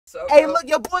So, Hey, bro, look,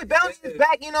 your boy Bounty is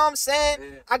back, you know what I'm saying?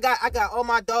 yeah. I got all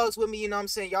my dogs with me, you know what I'm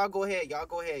saying? Y'all go ahead, you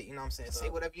know what I'm saying? Say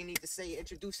So- whatever you need to say,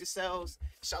 introduce yourselves,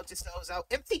 shout yourselves out.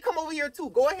 MT, come over here too.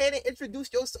 Go ahead and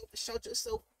introduce yourself, shout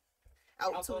yourself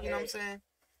out I'll too, go you know what I'm ahead. saying?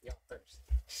 Y'all first.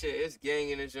 Shit, it's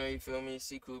gang in the joint, you feel me?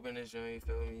 C Coop in the joint, you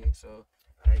feel me? So,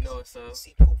 All you know what's up.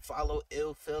 See Poop, follow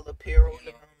Ill Phil Apparel,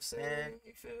 you know what I'm saying?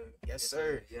 You feel me? Yes,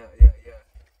 sir. Yeah.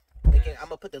 I'm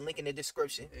gonna put the link in the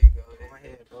description. There you go. Go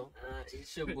ahead, bro.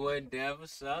 It's your boy Dev.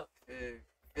 What's up?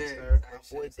 Yes, sir. My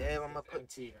boy Dab, I'm gonna put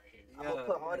MT right here. I'm gonna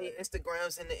put all the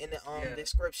Instagrams in the Yeah.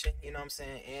 description, you know what I'm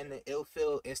saying, and the Ill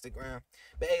Phil Instagram.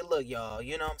 But hey, look, y'all,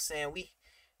 you know what I'm saying?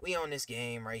 We on this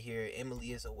game right here.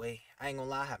 Emily is away. I ain't gonna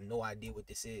lie, I have no idea what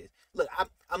this is. Look,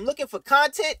 I'm looking for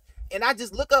content, and I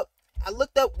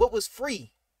looked up what was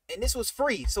free, and this was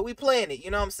free, so we playing it.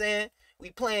 You know what I'm saying? We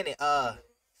playing it. I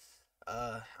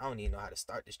don't even know how to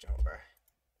start this joint, bro.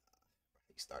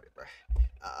 You started, bro.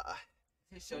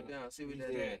 Hit shut down. See what that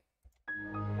is.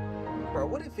 Bro,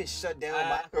 what if it shut down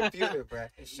my computer, bro?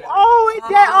 Shut Oh, it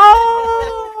that.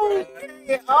 Oh,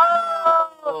 yeah.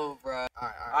 Oh, bro. All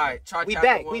All right, try We chapter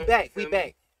back. one, We back. feel We me?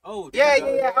 back. Oh, Yeah.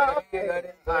 There you go.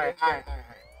 Okay. All right.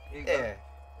 There you go. Yeah.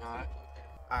 All right.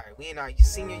 All right. We in our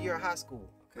senior year of high school.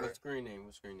 Okay. What screen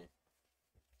name?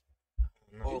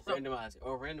 No, Oh, randomize it.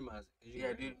 Randomize it.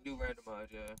 Yeah, do randomize,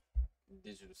 yeah.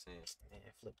 Digital sense. man,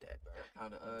 flip that, bro. How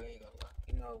to, ain't gonna lie.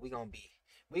 You know we gonna be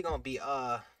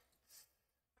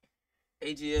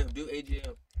AGM, do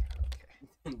AGM.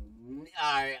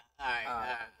 Alright.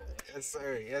 Yes,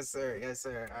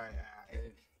 sir. All right.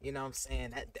 Okay. You know what I'm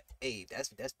saying? Hey, that's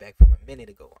back from a minute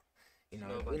ago. You know,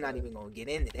 Know about we're not that. even gonna get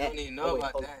into I that. don't even Oh, know wait,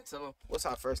 about hold on. that. Tell him. What's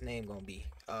our first name gonna be?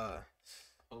 Hold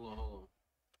on.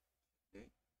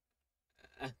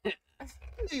 I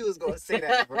knew you was gonna say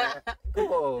that, bro. Come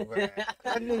on, bro.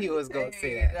 I knew you was gonna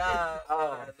say that.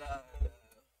 Nah.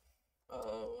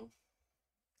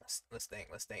 Let's think.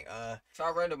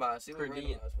 Try randomize. See what Credit.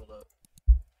 randomize will up.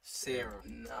 Sarah.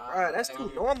 Nah. Bro, that's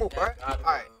too normal, bro. All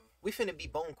Alright. We finna be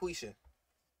Bone Quisha.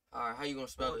 All right, how you gonna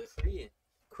spell it?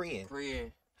 Korean.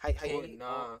 Korean. How Oh, you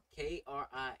nah.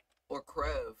 K-R-I. Or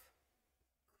Krev.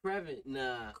 Krevin.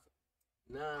 Nah.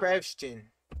 Krevshin.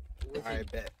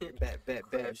 Alright, bet.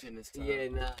 Krev in this time. Yeah,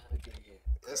 nah. Okay, yeah.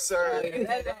 Yes, sir. Okay.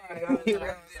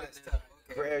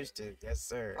 Krevshin. Yes,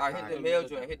 sir. All right, hit the mail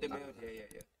joint. Hit the mail.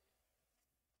 Yeah.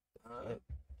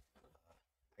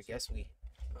 I guess we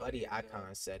buddy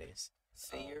icon settings.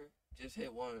 Senior, just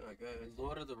hit one, I guess.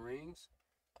 Lord of the Rings.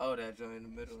 Oh, that joint in the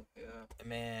middle. Yeah.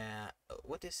 Man,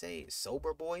 what they say?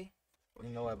 Sober boy? You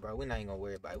know what, bro? We're not even gonna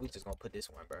worry about it. We just gonna put this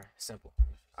one, bro. Simple.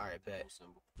 Alright, bet.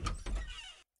 Symbol.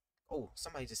 Oh,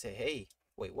 somebody just said, hey.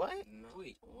 Wait, what? No.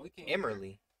 Wait, we can't.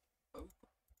 Emerly. Oh.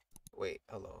 Wait,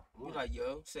 hello. We like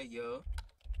yo. Say yo.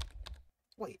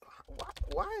 Wait,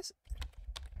 why is...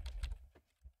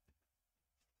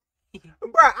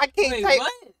 Bro, I can't Wait, type...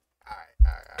 what?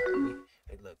 Alright.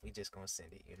 Hey, look, we just gonna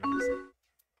send it, you know what I'm saying?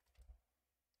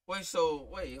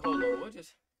 Wait, hold on. What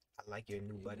just? I like your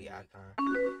new buddy icon.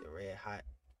 The red hot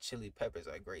chili peppers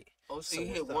are great. Oh, so So you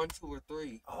hit what's up? 1, 2, or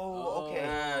 3. Oh, okay.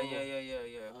 Yeah.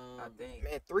 I think.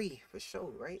 Man, 3 for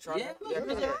sure, right? Try Yeah, yeah,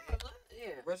 look, yeah.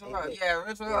 yeah. Rest Hey, out. look. Yeah,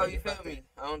 rest Yeah, out. you You feel about me?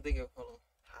 I don't think it. Hold on.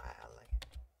 I like it.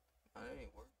 Oh, that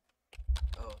ain't work.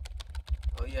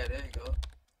 Oh yeah. There you go.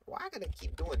 Why I gotta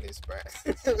keep doing this, bro?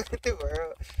 The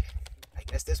world. I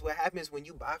guess that's what happens when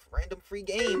you buy random free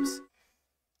games.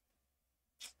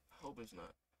 Hope it's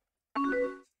not.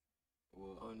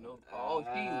 Well, Oh no. Oh,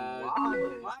 he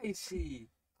wild. Why is she?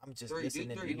 I'm just Three, listening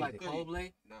do to three, You like music.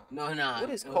 Coldplay? Nah. No. What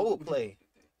is Coldplay?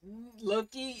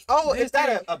 Loki. Oh, is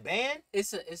that a band?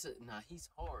 It's a. Nah, he's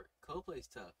hard. Coldplay's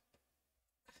tough.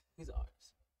 He's ours.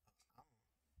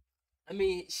 I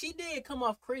mean, she did come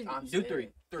off crazy. I'm Do saying. three.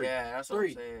 Yeah, that's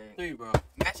Three. what I'm saying. 3, bro.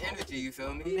 Match energy. You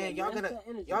feel me? Man, y'all that's gotta- that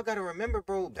energy. Y'all gotta remember,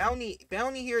 bro. Bounty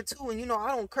here too, and you know I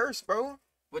don't curse, bro.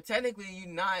 But technically, you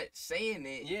not saying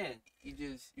it. Yeah. You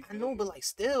just. You I feel know, me? but like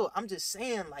still, I'm just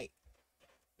saying, like,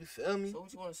 you feel me? So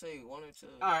what you want to say? 1 or 2?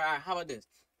 All right. How about this?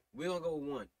 We'll go with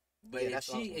 1. But Yeah, if that's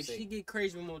what I was she gonna say. get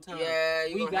crazy one more time, Yeah,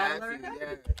 you we gonna gotta have learn to. how to Yeah.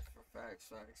 do it.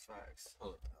 Facts.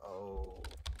 Oh,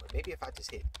 but maybe if I just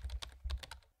hit.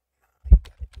 Nah, you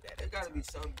gotta do that. There every gotta time. be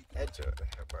some. That joke,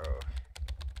 bro.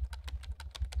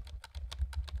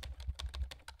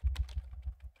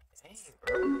 Dang,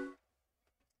 bro.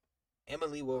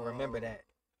 Emily will remember that.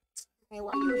 Man,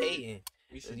 why you hating?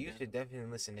 we So should. you should definitely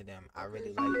listen to them. I Okay,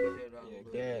 really so like you them.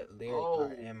 did, Yeah, Their lyrics Oh.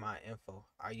 are in my info.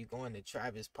 Are you going to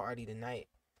Travis' party tonight?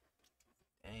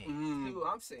 Dang. Dude,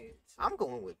 I'm saying. I'm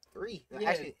going with 3. Yeah,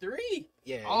 Actually, 3.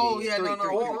 yeah. Oh, yeah, three, no, no,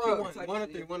 three, one, three, one, three. one. One or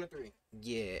three. 1 or 3.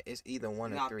 Yeah, it's either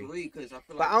 1 or Not 3. 3, because I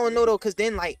feel But like. I don't know three- though, cause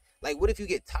then like what if you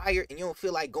get tired and you don't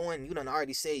feel like going? You done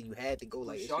already said you had to go.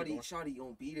 Like, is she going? Shawty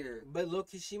gonna be there. But look,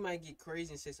 she might get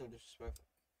crazy and say something disrespectful.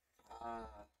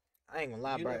 I ain't gonna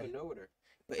lie, You bro. never know with her.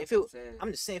 But That's if what it, I'm saying.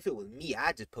 I'm just saying, if it was me,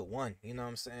 I just put 1. You know what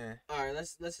I'm saying? All right,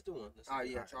 let's do 1. Let's do Oh, one.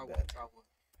 yeah, Alright, try one, bet. try one.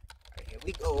 Alright, here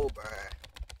we go, bro.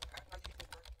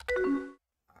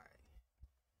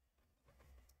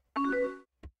 Alright,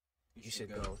 you should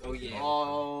go. Oh yeah.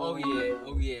 Oh, Oh yeah.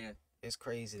 Oh yeah. It's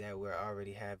crazy that we're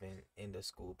already having end of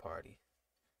school party.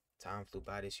 Time flew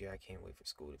by this year. I can't wait for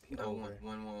school to be No, over.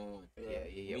 one.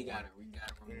 Yeah. We got one. it. We got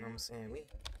it. You know what I'm saying?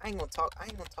 I ain't gonna talk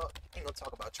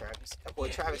about Travis. That boy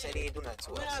Yeah, Travis yeah. ain't even do nothing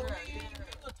to We're us. not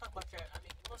gonna talk about Travis. I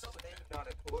mean, you want to know what they not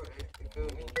important. You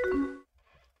feel me?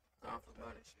 Time for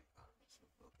about this shit.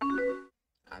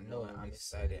 I know it. I'm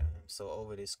excited. I'm so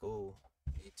over this school.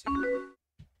 Me too.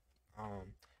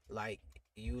 Like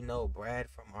Brad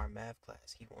from our math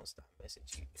class. He won't stop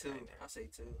messaging you. 2. Right I say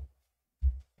 2.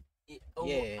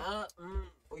 Yeah.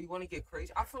 Or you want to get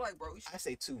crazy? I feel like, bro, I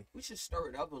say 2. we should stir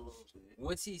it up a little bit.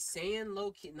 What's he saying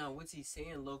low key? No, what's he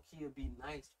saying low key would be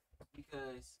nice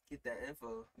because Get that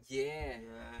info. yeah, Yeah,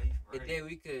 he's right. and then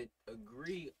we could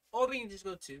agree, or we can just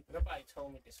go 2. Nobody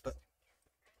told me this. But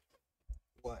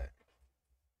what?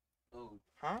 Oh,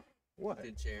 Huh? What?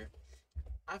 good chair.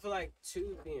 I feel like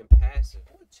 2 being passive.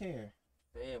 What chair?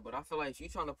 Man, but I feel like if you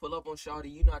trying to pull up on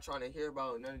Shawty, you not trying to hear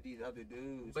about none of these other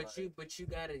dudes. But like, you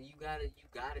gotta do that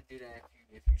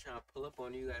if you trying to pull up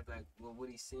on you. You gotta be like, well, what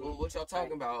he saying? well, what y'all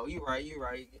talking about? You right.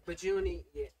 But you don't need.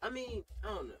 Yeah, I mean, I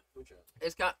don't know. What y'all-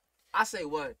 It's got. I say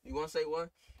 1. You want to say 1?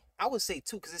 I would say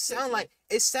 2 because Say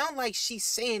it sound like she's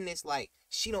saying this like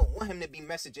she don't want him to be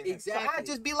messaging him. So I Exactly.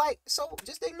 just be like, so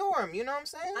just ignore him. You know what I'm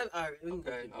saying? All right, we can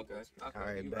go Okay. two, we can go two.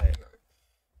 Alright, you bet. right.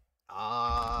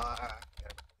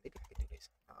 Maybe I can do this.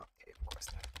 Okay, of course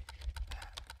not.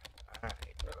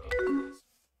 Alright, bro.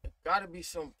 Gotta be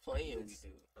some playing we do.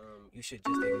 You should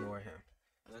just ignore him.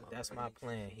 That's my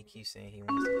plan. He keeps saying he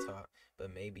wants to talk,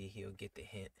 but maybe he'll get the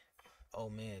hint. Oh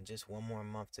man, just 1 more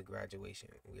month to graduation.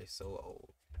 We're so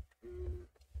old.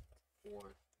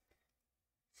 4.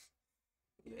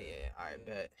 Yeah, I yeah.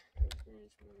 bet.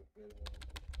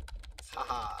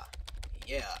 Haha.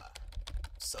 Yeah.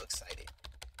 So excited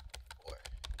for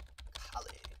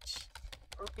college.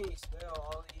 How can you spell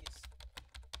all these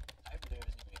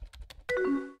hyperletters you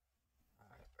made?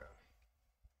 Alright, bro.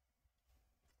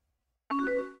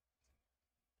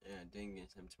 Yeah, I didn't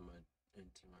get him into my.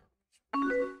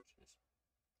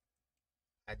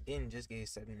 I didn't just get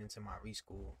accepted into my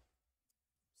reschool,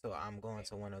 so I'm going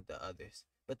to one of the others.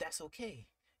 But that's okay.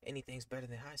 Anything's better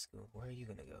than high school. Where are you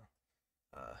gonna go?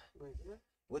 Wait, what?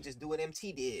 We'll just do what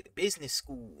MT did. Business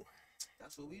school.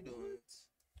 That's what we doing.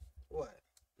 What?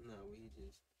 No, we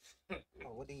just.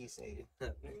 Oh, what did he say?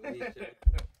 we just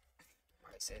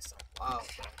Might said something wild,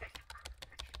 bro.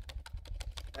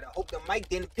 But I hope the mic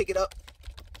didn't pick it up.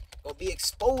 Gonna be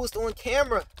exposed on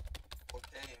camera.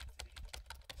 Okay.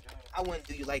 I wouldn't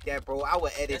do you like that, bro. I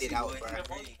would edit Yes, it he out, would. bro. He Nah,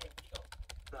 he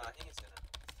ain't said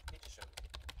that. He just showed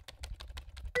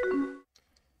me.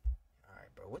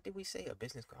 Alright, bro. What did we say? A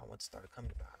business card. I want to start a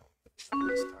company, but I don't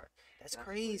want to start. That's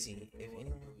crazy. If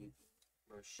anyone.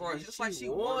 Bro, it's just like she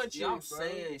wants you. I'm bro.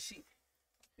 saying she.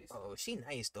 Oh, she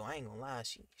nice though. I ain't gonna lie.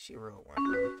 She a real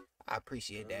one, bro. I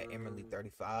appreciate that, Emily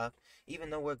 35. Even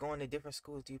though we're going to different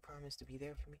schools, do you promise to be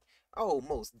there for me? Oh,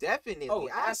 most definitely. Oh,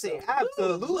 I say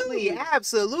absolutely.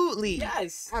 absolutely.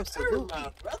 Yes, Absolutely. sir,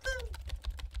 my brother.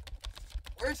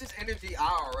 Where's this energy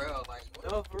IRL? Like,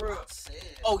 what No, for real. I'm saying,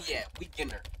 Oh like, yeah, we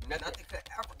getting her. Nothing. nothing could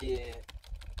ever. Yeah,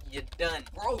 you're done.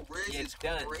 Bro, Riz You're is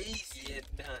done. crazy. You're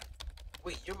done.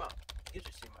 Wait, you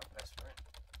just see my best friend.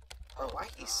 Oh, why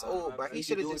he so, bro? He You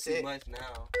should have doing just too said. much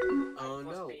now. Oh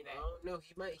gonna no, say that? oh no,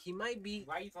 he might be.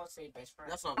 Why you gonna say best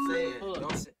friend? That's what I'm saying. Hold You up.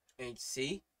 don't say. And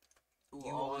see, Who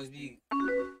you always be.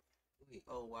 Wait,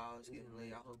 Oh wow, it's getting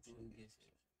late. I hope you get.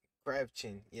 Crab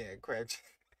chin. Yeah, crab chin.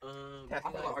 I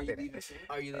feel like, are you Say that. leaving soon?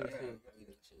 Are you leaving Yeah. soon? Are you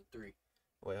leaving soon? 3.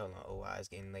 Wait, hold on. Oh, wow, it's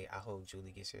getting late. I hope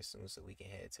Julie gets here soon so we can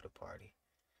head to the party.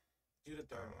 You the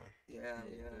third Um, one. Yeah.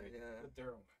 The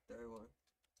third one. Third one.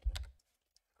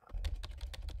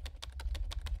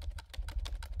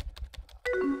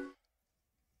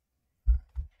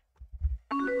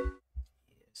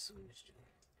 yeah, soon as Julie.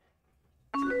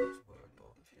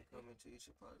 If you're coming to, you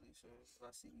should probably leave soon. If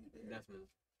I see you there. Definitely.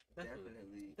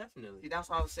 See, that's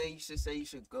why I was saying you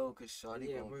should go, cause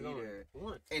Shawty gonna be there.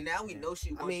 And now we know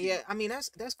she wants I mean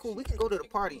that's cool. We can go to the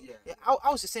party. Yeah. I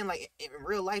was just saying, like, in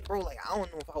real life, bro, like, I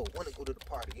don't know if I would want to go to the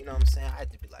party. You know what I'm saying? I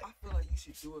had to be like, I feel like you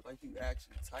should do it like you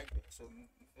actually type it. So you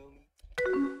feel me?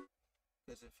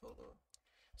 Cause it felt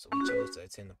so we chose to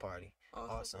attend the party. awesome.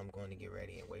 Also, I'm going to get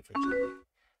ready and wait for Julie.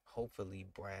 Hopefully,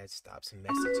 Brad stops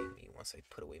messaging me once I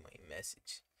put away my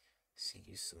message. See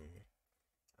you soon.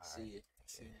 See you.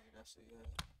 See, that's it,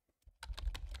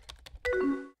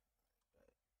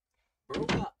 Bro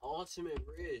got ultimate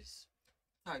Riz.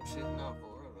 type shit. No,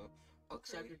 for real though.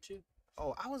 Okay. Chapter 2.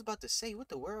 Oh, I was about to say, what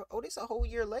the world? Oh, this a whole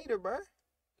year later, bro.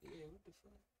 Yeah, what the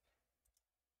fuck?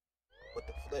 What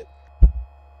the flip?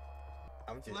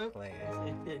 I'm just Flip?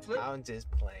 playing. Flip? I'm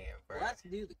just playing, bro. Let's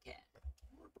do the cat.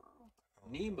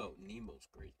 Nemo. Nemo's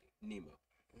crazy. Nemo.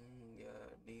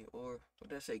 Yeah, or what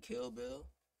did I say? Kill Bill.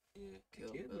 Yeah,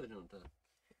 Kill Bill Bill. don't talk.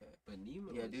 But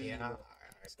Nemo. Yeah, is- dude. Yeah, Nemo.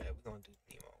 alright, bet. We're gonna do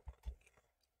Nemo.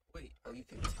 Wait, Oh, you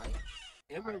can type.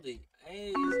 Emerald.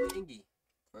 Hey, it's Dingy.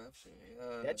 Corruption.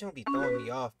 That don't be throwing me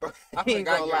off, bro. I ain't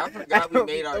forgot. gonna Yeah, I lie. forgot That we don't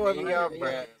be made our throwing name. me off, bro.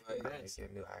 Yeah, like, Yes. Get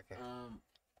a new icon.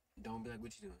 Don't be like,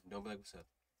 what you doing? Don't be like, what's up?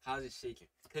 How's it shaking?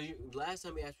 Cause last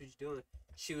time we asked what you doing,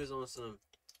 she was on some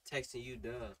texting you,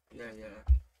 duh. yeah.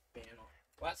 Man,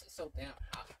 why is it so damn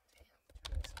hot?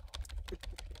 Damn.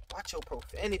 Watch your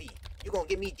profanity. You gonna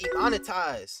get me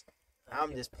demonetized.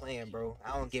 I'm just playing, bro.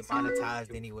 I don't get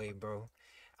monetized anyway, bro.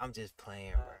 I'm just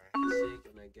playing, bro.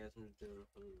 Shaking, I guess I'm just doing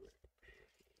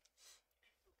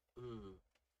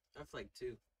that's like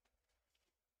 2.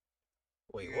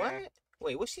 Wait, Yeah. what?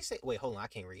 Wait, what she say? Wait, hold on. I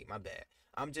can't read. My bad.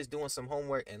 I'm just doing some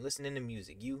homework and listening to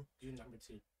music. You? You number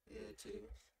 2. Yeah, too.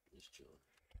 Just chilling.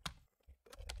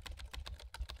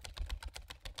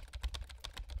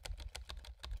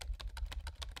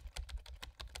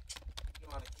 You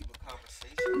know how to keep a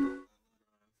conversation.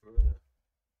 For real.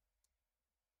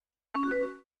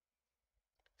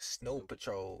 Snow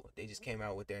Patrol. They just came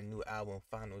out with their new album,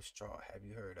 Final Straw. Have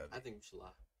you heard of I it? think we should lie.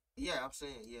 Yeah, I'm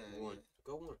saying, yeah.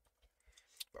 Go one.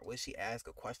 Bro, what she ask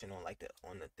a question on like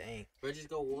on the thing? Bro, just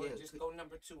go one. Yeah, Just go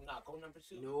number 2. Nah, go number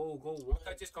 2. No, go one.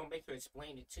 I'm just gonna make her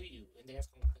explain it to you, and then that's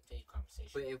gonna continue conversation.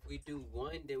 But if we do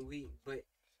one,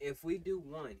 if we do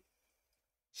one,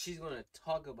 she's gonna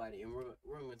talk about it, and we're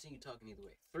gonna continue talking either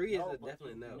way. 3 is a but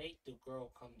definitely you no. make the girl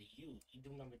come to you. You do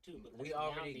number 2. because We now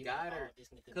already they got like, her, oh, this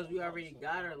nigga because don't we know, already so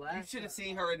got her You last. should have time.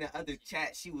 seen her in the other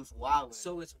chat. She was wilding.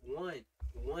 So it's one.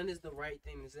 One is the right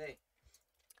thing to say.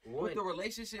 One. with the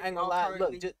relationship, I ain't gonna y'all lie.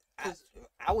 currently- Look,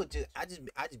 I would just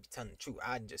be telling the truth.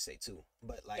 I'd just say 2.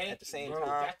 But like Thank at the you, same bro.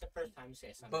 time, That's the first time you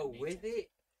said something. But that made with sense.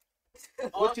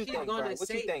 it, all what you she's think, gonna bro? What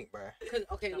say. you think, bro? Cause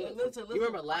okay, No, look, listen. you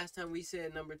remember last time we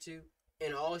said number 2,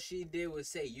 and all she did was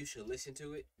say you should listen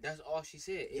to it. That's all she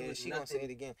said. It Yeah, was she nothing. gonna say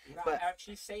it again. No, But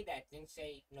actually say that. Then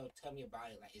say, no, tell me about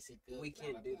it. Like, is it good? We Blah,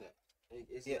 can't blah, do blah. that.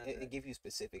 It's yeah, not it that. give you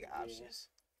specific options.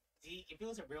 See, if it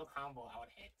was a real combo, I would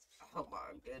have had. Oh my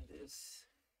goodness.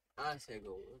 I say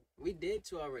go one. We did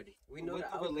 2 already. We know With the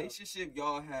the outcome. relationship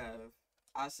y'all have,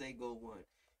 I say go one.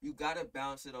 You gotta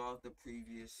bounce it off the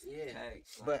previous Yeah.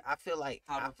 tags. Like, But I feel like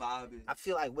how the vibe is. I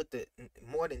feel like with the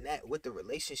more than that, with the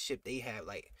relationship they have,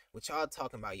 like what y'all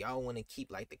talking about, y'all want to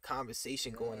keep like the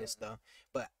conversation going Yeah. and stuff.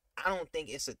 But I don't think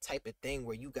it's a type of thing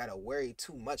where you gotta worry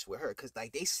too much with her, cause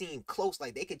like they seem close,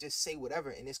 like they could just say whatever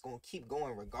and it's gonna keep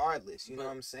going regardless. You know But,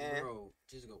 what I'm saying? Bro,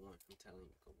 just go one. I'm telling you,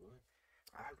 go one.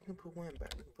 All right, we can put one, bro.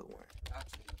 We can put one.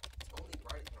 Actually, it's only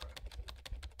right, bro.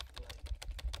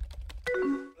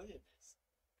 Look at this.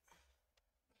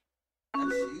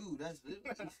 That's you. That's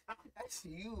literally, that's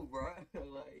you, bro.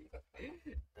 Like,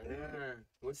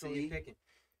 Which one See? you picking?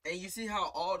 and you see how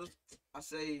all the I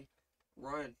say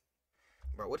run.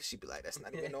 Bro, what if she be like? That's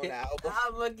not even on the album.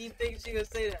 How lucky you think she gonna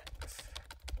say that?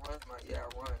 Run's my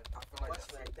run. I feel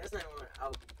like That's not on the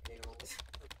album.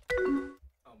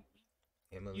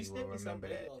 Emily You will sent me some remember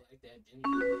that. video like that, didn't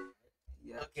you?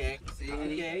 yeah. Okay. See,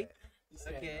 Okay. You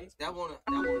said Okay. that one a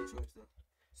choice though.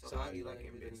 So how you like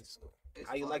in business school? It's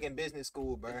How you fun. like in business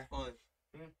school, bro? It's fun.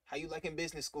 How you like in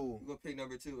business school? You gonna pick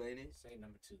number 2, ain't it? Say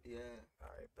number 2. Yeah. All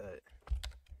right, but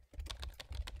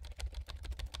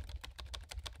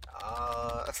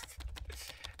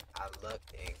I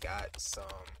looked and got some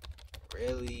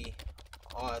really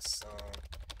awesome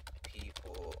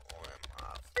people on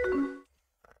my floor.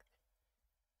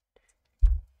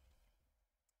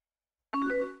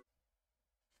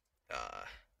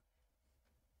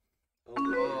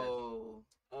 Oh.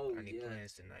 Oh Any yeah.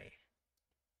 plans tonight?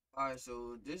 All right.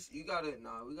 So this you gotta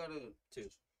we gotta 2.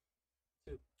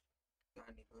 got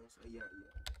any plans? Yeah.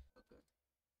 Okay.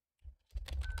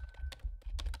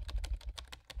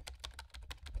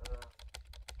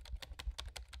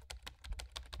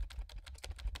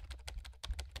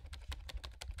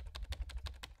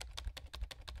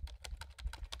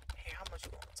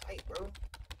 fight, bro.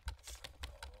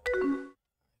 I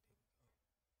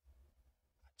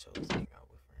chose to hang out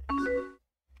with friends.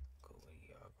 Cool, what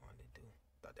y'all going to do?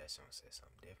 Thought that song said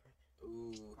something different.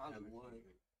 Ooh, Probably one.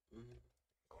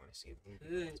 Going to see a movie.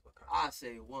 Good. I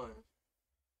say one.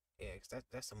 Yeah, cause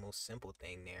that's the most simple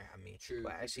thing there. I mean, True.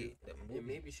 but actually, the And movie.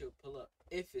 maybe she'll pull up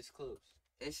if it's close.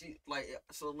 And she like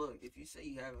so. Look, if you say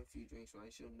you have a few drinks,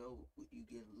 right, she'll know what you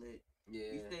get lit.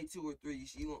 Yeah. You say 2 or 3.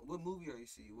 You want what movie are you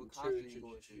see? What True, concert you true,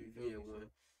 going to? true. You feel Yeah, me? one.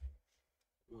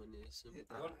 One is simple.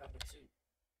 Go to number 2.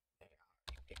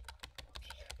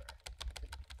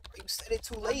 You said it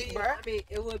too late, bro. I mean,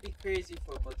 it would be crazy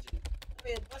for a bunch of dudes. I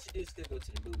mean, a bunch of dudes could go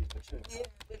to the movies, but you know.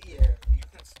 Yeah. You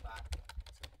can spot.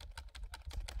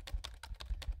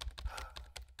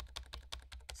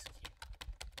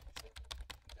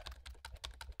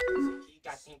 He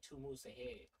got them 2 moves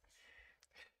ahead.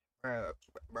 Bro,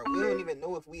 we don't even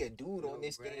know if we a dude No, on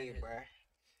this Brad game, has- bro.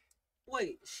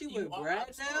 Wait, she You with are Brad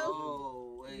upstairs. now?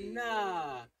 Oh wait.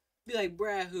 Nah. Be like,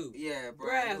 Brad who? Yeah,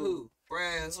 Brad who?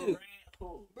 Brad Two. who?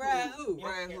 Who? Brad who?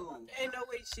 Brad who? Ain't no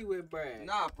way she with Brad.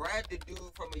 Nah, Brad the dude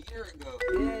from a year ago.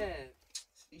 Yeah.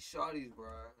 These shawties, bro.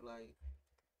 Like,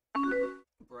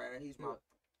 Brad, he's my.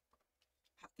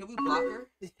 Can we block her?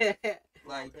 Yeah.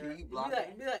 Like, can you Be block her?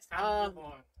 like, Time to move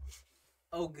on.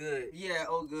 oh good. Yeah,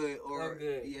 oh good, or Oh,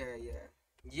 good. yeah.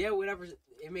 Yeah, whatever.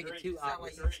 It make it 3. too Sound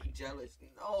obvious. like you jealous.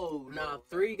 No, Nah, no.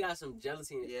 3 got some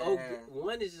jealousy in it. Yeah. Oh, good.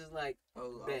 1 is just like,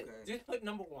 Oh, Bet. okay. Just put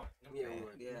number 1. Yeah, Number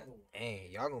one. Yeah. Number 1.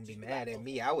 Dang, y'all gonna be mad at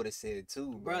me. I would have said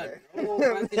 2, bro. bruh. Oh,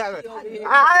 bruh, 'cause she over here.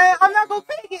 I'm not gonna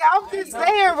pick it. I'm just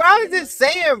saying, bro. I'm just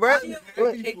saying, bro. She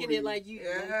over here kicking it like you,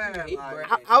 Yeah, like you hate like-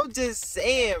 Brad. I'm just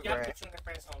saying, Y'all bro. put you in the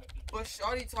friend zone. But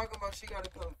Shawty talking about she gotta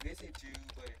come visit you,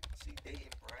 but she dating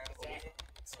Brad. Exactly.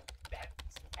 So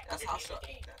That's how shot.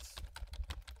 Shawty.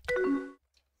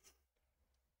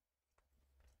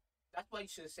 That's why you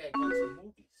should have said go to the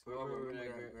movies. Bro, Remember remember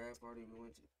that that girl- grad party we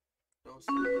went to? Don't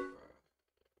say it, bro.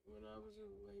 When I was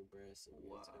away, Brad sent me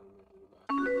Wow. a tell me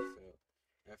how I felt.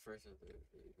 At first, I thought it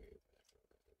was really great, but after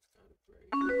that, it was kind of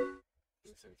brave. It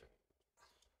was something.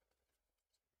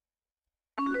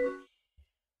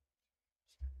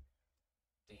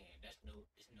 Damn, that's no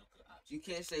good option. You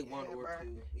can't say 1 Yeah, or bruh.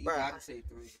 2. You Bruh. gotta say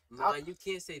 3. Nah, you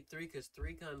can't say 3 because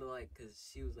 3 kind of like, because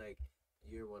she was like,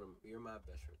 you're my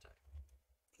best friend type.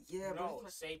 Yeah, No,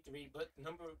 but say 3, but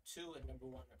number 2 and number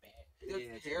 1 are bad. they're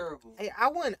Yeah, terrible. Hey, I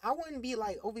wouldn't be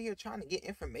like over here trying to get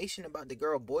information about the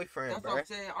girl boyfriend, That's bro. what I'm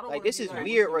saying. I don't Like wanna this be is like,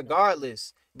 weird, what's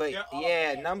regardless. But They're all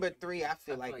yeah, bad. number 3, I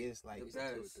feel I like feel it's like it's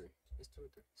best. 2 or 3. It's 2 or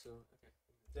 3. So, okay.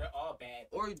 They're all bad.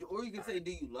 Or you can say,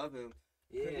 do you love him?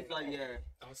 'Cause Yeah. it's like, yeah.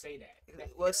 Don't say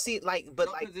that. well, see, like, but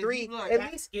No, like 'cause if 3, you like- at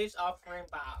That least gives off friend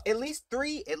vibes. at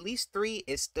least three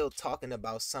is still talking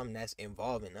about something that's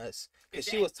involving us. Cause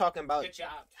she Exactly. was talking about Good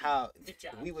job. how Good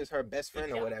job. we was her best friend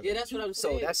Good or job. whatever. Yeah, that's what I'm So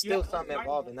saying. that's You're still something outsmarting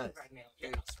involving them us. Right now.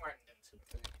 You're outsmarting them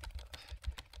too.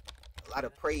 A lot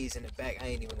of praise in the back. I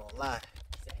ain't even gonna lie.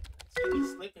 Exactly. So you be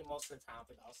slipping most of the time,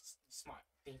 but also smart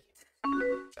thinking.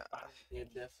 Yeah,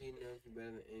 definitely knows you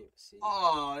better than Amy. See.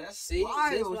 Oh, that's See,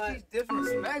 that's wild. why- She's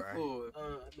disrespectful.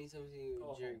 I mean, sometimes he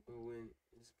Oh. a jerk, but when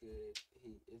it's good,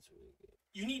 it's really good.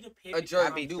 You need to pick A jerk,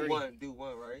 I'd be do 3.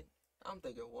 one, right? I'm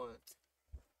thinking 1.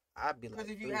 I'd be like,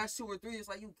 Because if you 3. ask 2 or 3, it's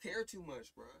like you care too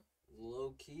much, bro.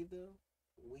 Low key though,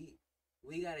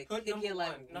 we gotta Put kick number it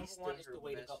like one. we Number still one is her the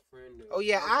way to best go. friend. Oh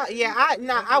yeah, Okay.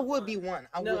 I would be 1.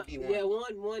 I No, would be 1. Yeah,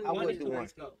 one. I would is do the way one.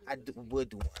 to go. Would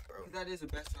do 1, bro. Because that is the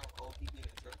best time for old people in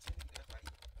the church. That's like,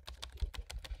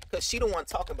 Cause she don't want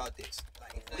to talk about this.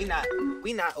 Like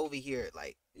we not over here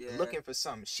like yeah. looking for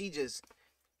something. She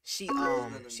she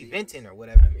None of she these. venting or I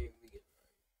whatever. mean, we get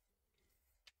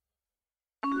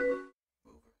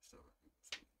Over. So we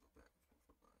go back and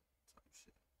forth type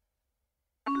shit.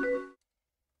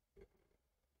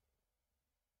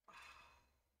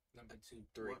 Number 2.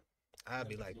 3. I'd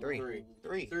be like Three. 3.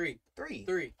 Three. 3.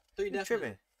 3 You definitely.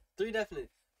 tripping? 3 definitely.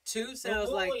 2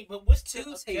 sounds But like wait, but what's the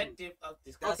two's hating. objective of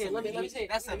this? Okay, some let me hate- say.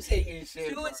 That's let me some say. hating shit.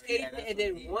 2 bro. is Yeah, hating, that's and some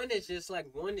then hating. 1 is just like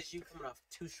 1 is you coming off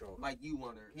too strong. Like you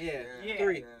want her. Yeah. Yeah.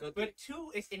 3. Yeah. Go 3. But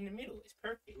 2 is in the middle. It's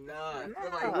perfect. Nah,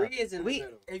 Nah. 3 is in We- the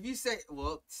middle. If you say,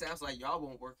 well, sounds like y'all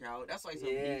won't work out. That's like some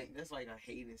Yeah. hate. That's like a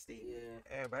hating statement. Yeah.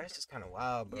 Yeah, but it's just kind of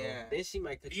wild, bro. Yeah. Then she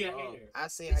might cut Be a you off. hater. I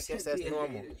see. I guess that's Be a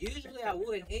normal. hater. Usually I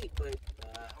would hate, but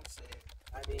I'm saying,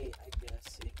 I mean, I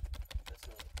guess that's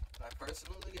not. like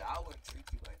personally, I wouldn't treat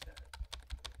you like that.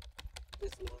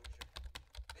 As long as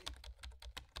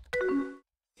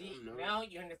See, No. now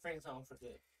you're in the friend zone for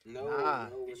good. no, Nah.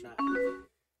 no, we're not.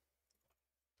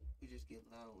 We just get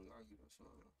loud when we argue or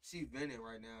something. She's venting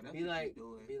right now. That's Be what like, she's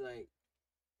doing. be like,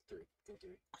 Three. Go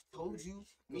three. I told you.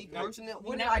 Me No, personally, we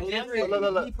what not I doing just three. said,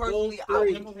 Look. me personally, Go I would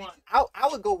three. Number one. I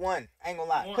would go one. I ain't gonna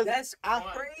lie. One. Cause That's I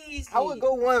crazy. I would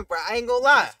go one, bro. I ain't gonna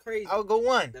lie. That's crazy. I would go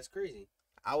one. That's crazy.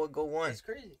 I would go one. That's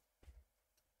crazy.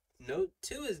 No,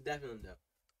 two is definitely no.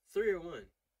 Three or one.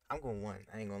 I'm going one.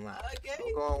 I ain't gonna lie. Okay.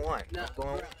 I'm going one. Nah, I'm bro,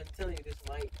 going. I'm telling you, this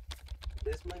might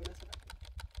mess it up.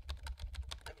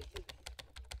 I mean,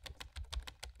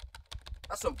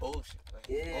 That's some bullshit. Like,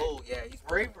 Yeah. Oh yeah, he's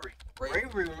bravery.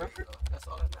 Bravery, remember? That's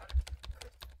all that matters.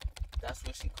 That's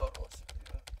what she called us.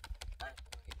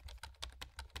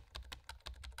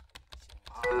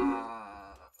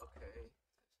 Okay.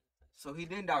 So he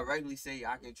didn't directly say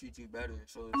I can treat you better.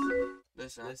 So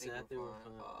listen, I think we're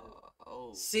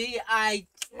fine. See, I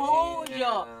told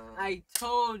y'all. Damn. I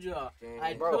told y'all. Damn.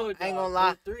 I Bro, told y'all. I ain't gonna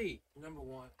lie. Three. Number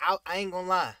one. I ain't gonna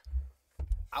lie.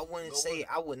 I wouldn't Go say. one.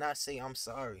 I would not say I'm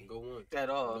sorry. Go one. At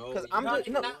all. No, 'Cause you I'm No, just-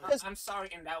 it's no, not, 'cause- I'm sorry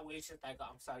in that way. It's just like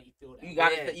I'm sorry you feel that. You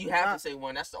got Yeah. to. You have Nah. to say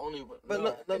one. That's the only one. But No.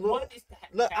 look, And look, one is the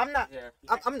look. I'm not. Yeah.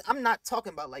 I'm not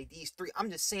talking about like these three.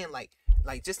 I'm just saying like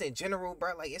just in general,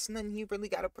 bro. Like it's nothing you really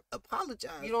gotta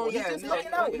apologize. You don't- for. yeah, He's just no,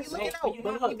 looking no, out. no, He's no, looking but out. you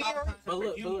Bro. know- He being but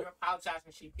look, you but look. apologize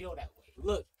when she feel that way.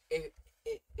 Look, if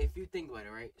you think about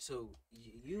it, right? So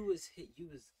you was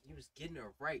getting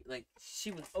her right. Like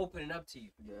she was opening up to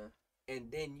you, Yeah. and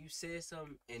then you said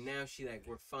something, and now she like,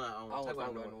 we're fine. I don't I want don't to talk about it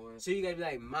talk no about more. no more. So you gotta be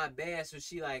like, my bad. So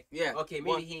she like, Yeah. okay, maybe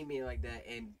One. he ain't mean like that,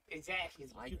 and Exactly.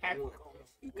 Like You have to one. go.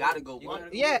 You gotta go You one.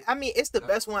 gotta go Yeah, one. I mean it's the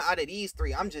best one out of these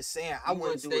three. I'm just saying I You wouldn't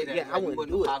wouldn't do say it. that, Yeah, like, I you wouldn't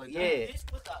wouldn't do it. apologize. Yeah. If this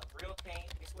was a real thing,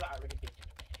 this would already been in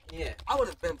the bag. Yeah. I would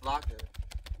have been blocked her.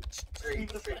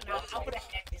 Straight. Now, I would have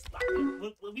had this locked in.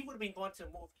 We would have been going to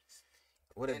movies.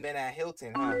 Would have been at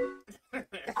Hilton, huh?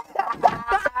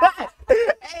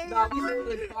 Hey, Nah, we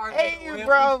split cards hey, in the whip.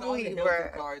 bro, We we, started bro.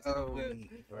 Hilton cards in the Oh,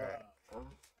 whip. bruh.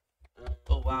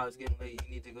 Oh wow, it's getting late.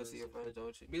 You need to go see your friends,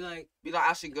 don't you? Be like Be like,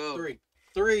 I should go. three.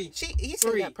 He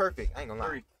said Three. that perfect. I ain't gonna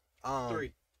lie.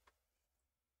 Three.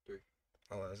 Three.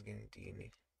 Oh, I was getting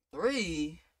DME.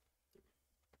 3.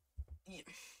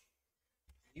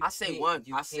 You I say can't- one.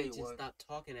 You I can't say just one. stop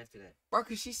talking after that. Bro,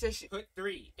 cause she said she. Put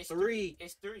three. It's Three.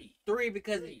 It's three. Three,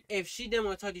 because Three. if she didn't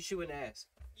want to talk to you, she wouldn't ask.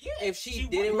 Yeah. If she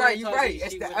would- didn't You want right. to You talk right. to you,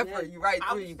 It's she the wouldn't effort. ask. You right.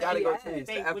 I 3. would You gotta say go yes. 3. It's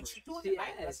the Hey, effort. what you doing She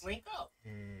tonight? Let's asked. link up.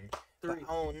 But Three. I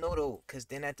don't know though, cause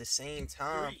then at the same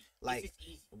time, Three. like This is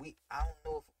easy. I don't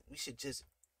know if we should just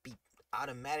be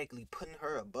automatically putting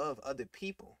her above other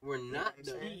people. We're not. I'm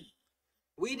though. saying?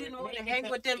 We didn't want to It's hang a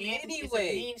with them end- It's a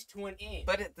anyway. means to an end.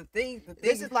 But the thing.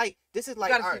 This is like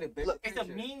gotta all see right, the big look, It's a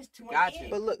means to an Gotcha. end.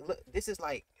 but look, this is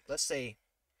like let's say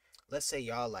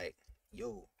y'all like,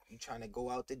 yo, you trying to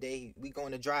go out today? We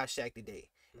going to Drive Shack today,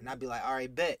 and I'd be like, all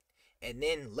right, bet. And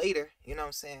then later, you know what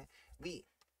I'm saying?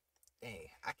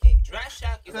 I can't. Dry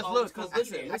shot is Cause always look, 'cause gonna be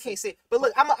listen, there. I can't say, but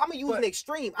look, I'm gonna use but- an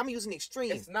extreme. I'm gonna use an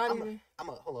extreme. It's not I'm even. a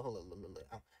hold on, look.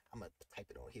 I'm gonna type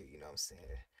it on here. You know what I'm saying?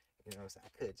 You know what I'm saying? I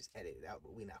could just edit it out,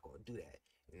 but we're not gonna do that.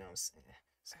 You know what I'm saying?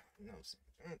 So, you know what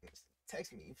I'm saying?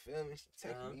 Text me, you feel me? She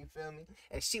text me, you feel me?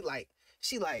 And she like,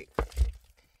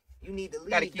 you need to leave.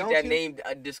 Gotta keep don't that you? name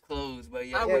disclosed. But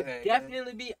yeah, I go would ahead,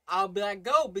 definitely be. I'll be like,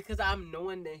 go, because I'm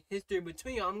knowing the history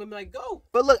between you. I'm gonna be like, go.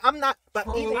 But look, I'm not. But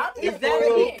Bro, even I'll be if like, go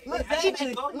look, ahead. look, I'll be even-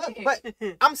 like, go look, ahead.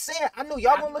 but I'm saying, I know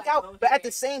y'all I'll gonna be look like, out, go but at ahead.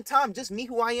 the same time, just me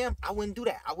who I am, I wouldn't do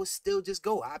that. I would still just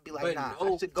go. I'd be like, But nah,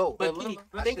 no, I should go. But But Keith,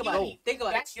 look, think about it. Think about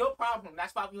it. That's your problem.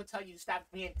 That's why we will tell you to stop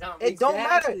being dumb. It don't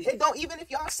matter. Exactly. It don't even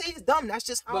if y'all say it's dumb. That's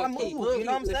just how I But move. Keith, You know what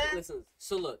I'm listen, saying? Listen.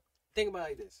 So look, think about it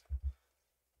like this.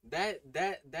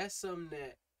 That's something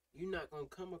that you're not gonna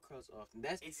come across often.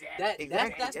 That's Exactly. that's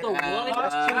the Exactly. one.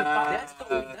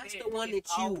 Yeah. That's the one that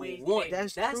It's you always want. there.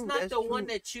 That's That's true, not that's the one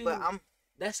true. that you. But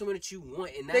That's the one that you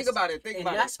want, and that's Think about it. Think and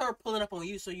about that's it. her pulling up on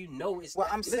you, so you know it's. what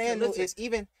not- I'm listen, saying though listen. is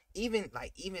even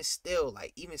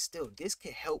still, this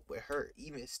can help with her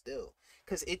even still,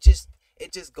 cause it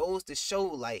just goes to show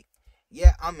like,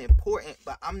 yeah, I'm important,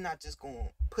 but I'm not just gonna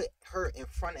put her in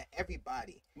front of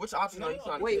everybody. Which option are you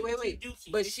trying to Wait, take? wait, wait. You do,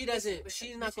 Keith. But This- she this- doesn't. listen, She's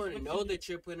this not is going to what know you do. that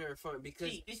you're putting her in front because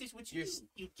Keith, this is what you you're do. s-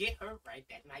 You get her right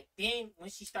that night. Then when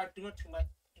she starts doing too much,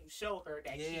 you show her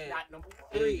that Yeah. she's not number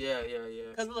one.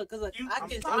 Yeah. Cause look, You, I I'm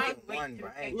can fine. stay. thinking one,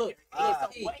 bro. I ain't- Look,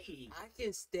 it's Keith, a way. I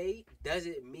can stay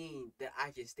doesn't mean that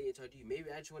I can stay and talk to you.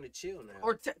 Maybe I just want to chill now.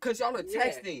 Or cause y'all are Yeah.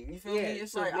 texting. You feel Yeah, me?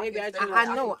 It's so like maybe I can just stay- want-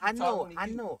 can keep talking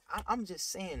to you. know. I'm just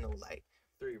saying though, like,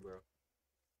 3, bro.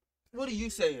 What are you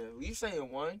saying? You saying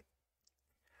 1?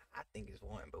 I think it's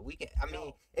one, but we can. I mean,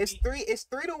 No, it's we- 3. It's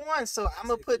 3-1. So I'm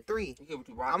gonna put 3. You get what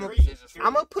you I'm rock. a-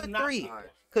 I'ma put Do not 3. pick Alright.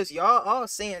 one. Cause y'all all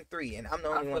saying 3, and I'm the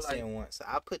I only feel one like- saying 1. So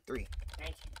I'll put 3.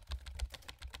 Thank you.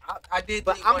 I did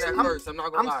But think I'm- one at I'm- first. I'm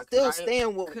not gonna lie. I'm still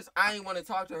staying with. Because I ain't want to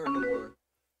talk to her no more.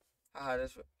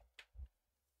 That's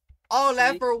All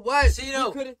that for what? See,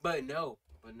 no. But no.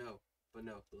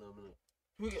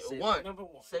 One. Number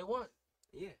one. Say one.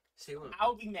 Yeah, say one.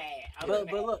 I'll be mad.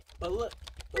 But look.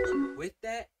 With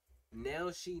that, now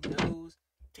she knows.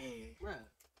 Damn. Bruh,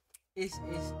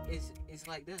 it's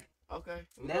like that. Okay.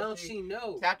 Now she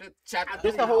knows. Chapter.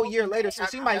 Just a whole year later, so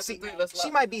she might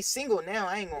she might be single now.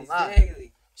 I ain't gonna lie.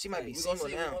 Exactly. She might be single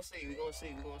now. We're gonna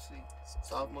see.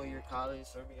 Sophomore year college,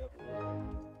 serve me up.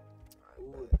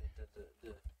 Ooh,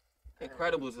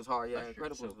 Incredibles is hard. Yeah, That's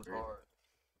Incredibles so is great. hard.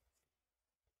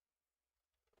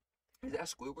 Is that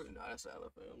Squidward? No, that's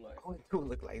elephant. I'm like, Oh, it do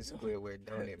look like Squidward,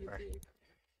 don't it, bro?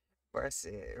 Bro, I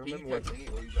said, can remember you what? catch me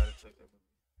or you gotta check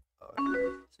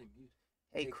that?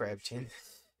 Hey, Crab Chin.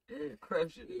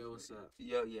 Crab shit. Yo, what's up?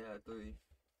 Yo, yeah, 3.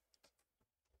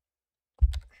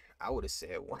 I would have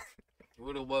said one.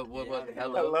 What was it?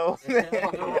 Hello.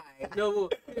 No.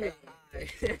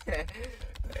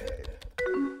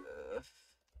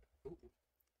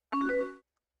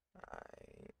 Not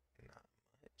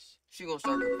much. She gonna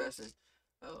start confessing.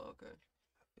 Oh, okay.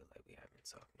 I feel like we haven't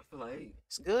talked. I feel like 8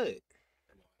 It's good.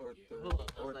 or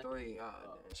Hold on, 3.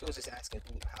 She was just asking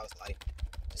how's life.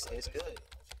 Just say it's good.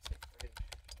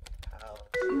 How's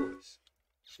yours?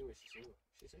 She's single.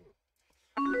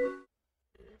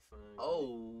 Yeah, fine.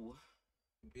 Oh.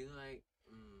 Be like,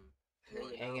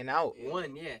 Hanging out.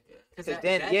 One, yeah. Cause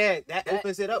then, that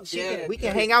opens it up. We can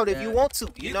yeah, hang out if you yeah. want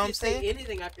to. You know what I'm can say saying?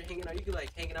 anything after hanging out. You can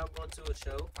like hanging out, going to a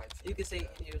show. You can say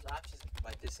any of those options,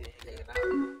 like just saying hanging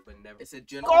out, but never. It's a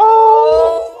general.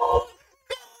 Oh!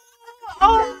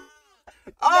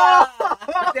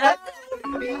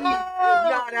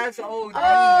 That's OD.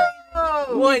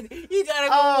 One, you gotta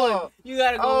go one. You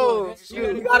gotta go one.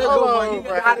 You gotta go one. You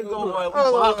gotta go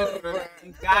one.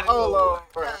 You gotta go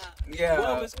one. Yeah.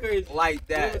 One was crazy. Like One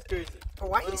that. was crazy.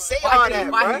 Why you say all that,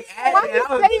 bro? Why Why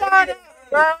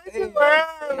you say all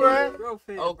that, bro?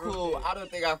 Oh, cool. I don't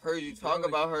think I've heard you talk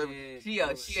about her. She in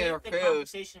her feels.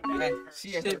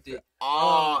 She in her feels.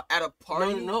 Oh, at a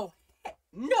party? No.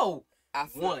 I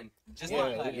feel- One. Just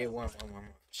one. Yeah, we get one.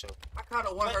 Sure. I kind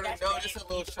of want her to know this is a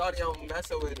little shorty I'm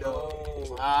messing with,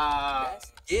 though. No.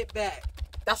 Get back.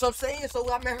 That's what I'm saying. So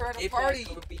I met her at a Get party.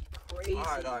 back. Gonna be crazy. All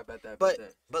right, bet that. But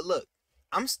look,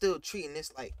 I'm still treating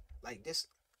this like this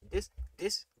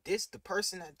the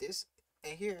person that this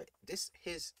and here this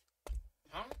his.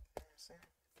 Huh?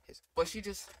 But she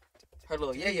just her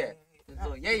little yeah.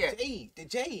 The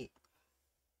J.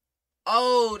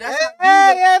 Oh, that's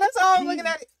Yeah, that's how I'm looking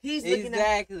at it. He's looking at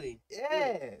Exactly.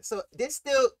 Yeah. So this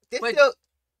still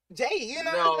J, you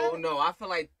know? No, I feel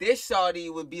like this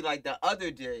shawty would be like the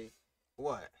other J.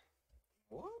 What?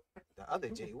 The other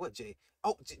J. What J?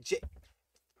 Oh, J.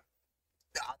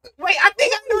 Wait, I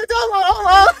think I know it.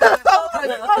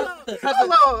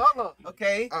 Hold on.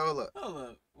 Okay. Hold up. Hold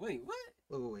up. Wait, what?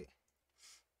 Wait.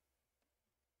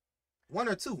 One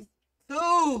or two?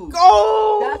 Two.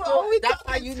 Go. That's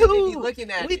how you need to be looking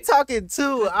at We it. talking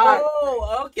two. All right.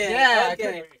 Oh, okay. Yeah,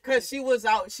 Okay. Cause she was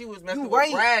messing You with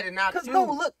right. Brad and not Cause you. no,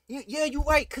 look, you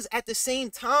right. Cause at the same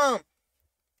time,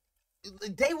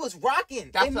 they was rocking,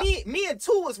 That's and a- me and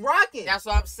two was rocking. That's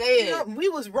what I'm saying. You know, we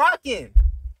was rocking.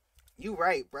 You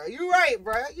right, bro. You right,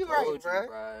 bro.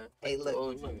 Hey,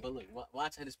 look. But look,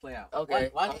 watch how this play out. Okay.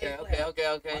 Watch how this play out. Okay.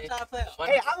 Watch how it play out.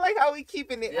 Hey, I like how we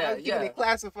keeping it. Yeah, keeping it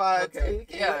classified. Okay,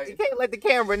 Too. yeah. You can't let the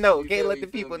camera know. You Can't feel let me, the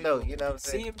you feel people me. know. You know what I'm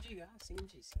saying? CMG, guys.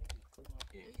 CMG. Close my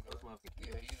phone. Close my phone.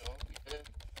 Yeah,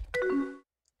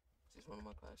 She's one of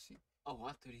my class. Oh, I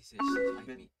thought he said she like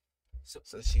me. So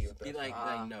she be like,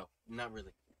 no, not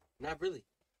really. Not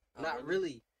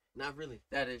really.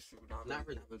 That is true. Not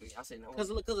really. I say no. Cause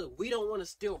look, we don't want to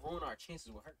still ruin our chances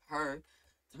with her. Her.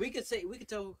 We could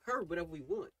tell her whatever we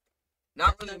want.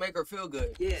 Not really make her feel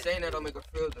good. Yeah. Saying that don't make her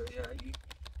feel good. Yeah.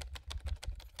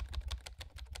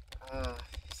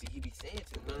 See, he be saying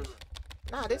too much.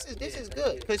 Nah, this is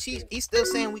good. Cause he's still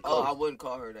saying we Oh, close. I wouldn't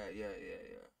call her that. Yeah.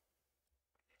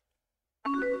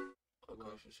 Okay,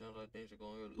 she sounds like things are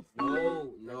going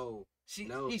on. No.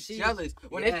 She's jealous.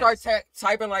 When they start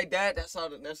typing like that, that's how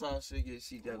she gets.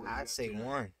 She jealous. I'd say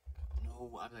one.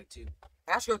 No, I'd like two.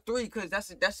 Ask her 3, cause that's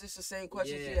just the same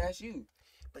question she asked you.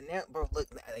 But now, bro, look,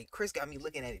 like Chris got me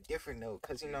looking at it different though.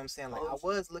 Cause you know what I'm saying. Like I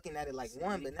was looking at it like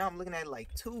one, but now I'm looking at it like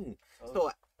two.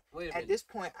 So Wait a at minute. this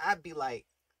point, I'd be like,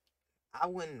 I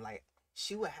wouldn't like.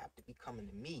 She would have to be coming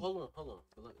to me. Hold on.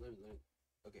 But let me.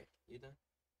 Okay, you done?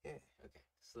 Yeah. Okay,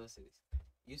 so let's say this.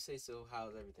 You say so.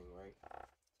 How's everything, right?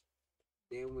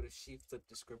 Then what if she flipped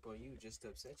the script on you just to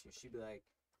upset you? She'd be like,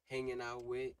 hanging out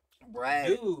with Brad.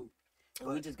 dude.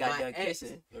 We just got my done ex.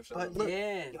 kissing. But look,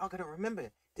 Yeah. y'all gotta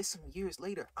remember, this some years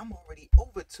later. I'm already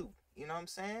over two. You know what I'm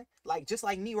saying? Like just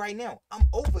like me right now, I'm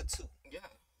over 2. Yeah.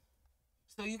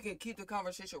 So you can keep the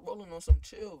conversation rolling on some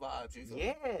chill vibes. You feel me?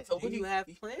 Yeah. So Do what you have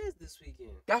plans this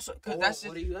weekend? That's because Or that's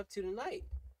what just are you up to tonight?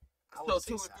 so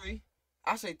 2 or 3.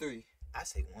 I say 3. I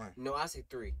say 1. No, I say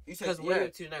 3. You say Because what are you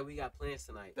up to tonight? We got plans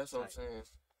tonight. That's what I'm saying.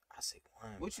 I say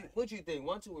 1. What you think?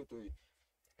 1, 2, or 3?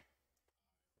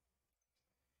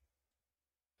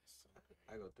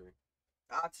 I go 3.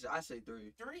 I say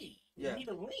 3. 3. Yeah. You need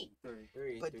a link.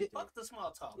 3. But Fuck the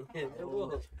small talk. You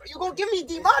gonna get me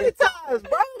demonetized,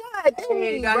 bro? God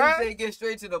dang, Now bro. you say get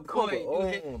straight to the point. You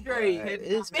hit straight. Bruh. Hit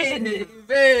It's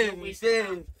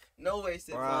spin. No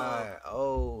wasted time. Right.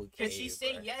 Okay. If she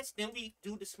say bruh. yes, then we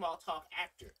do the small talk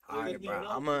after. Alright, Then you bro. know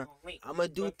I'ma we gonna link. I'ma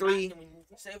do But if 3. not, then we move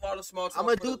on. Save all the small talk. I'm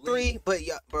gonna for do the 3, lead. but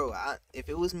yeah, bro. If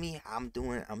it was me, I'm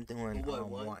doing What,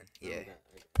 1? 1. Yeah.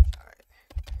 Alright.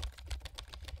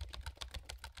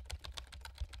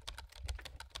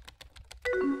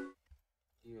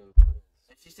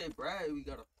 If she say Brad, we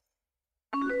gotta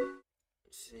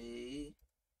see.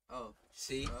 Oh,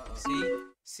 See? Uh-oh.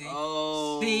 See?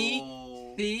 oh,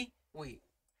 See? Wait.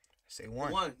 Say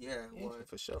 1. 1. Yeah, Yeah, 1.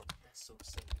 for sure. That's so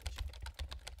selfish.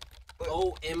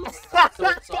 Oh, Emma. So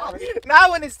sorry. No, I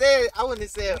wouldn't say.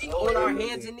 We on our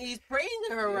hands and knees praying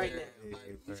to her right now. Yeah,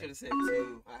 Like, bro. we should have said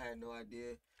 2. I had no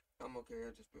idea. I'm okay. I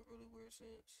just been really weird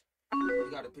since. We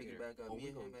gotta pick it back up. Oh, Me we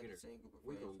and gonna him had get the her. same group of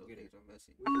We friends, gonna so get her. things are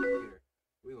messy.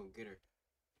 We gonna get her.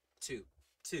 2.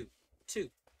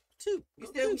 2. You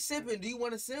said we sipping. Do you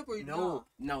want to sip or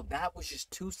No, that was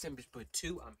just 2 simpers, but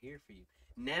 2, I'm here for you.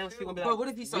 Now she's gonna be But like, what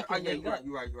if he we start? can Oh, yeah, link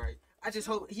you're up. right. I just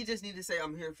hope he just need to say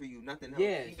I'm here for you. Nothing else.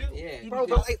 Yeah, He Bro, be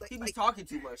but just- like- he be like- talking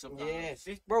too much sometimes.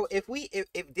 Yeah, Bro,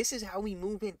 if this is how we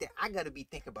move in, then I gotta be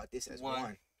thinking about this as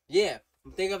 1. yeah.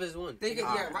 Think of it as 1. Think it,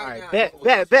 yeah, right now.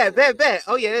 Bet.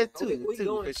 Oh yeah, that's Okay, 2. we 2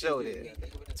 going for to sure do then.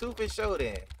 it. 2 for sure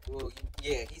then. Well,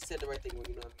 yeah, he said the right thing when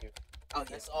you know I'm here. Oh, yeah.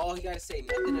 That's all he gotta say,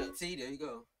 nothing else. See, there you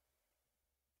go.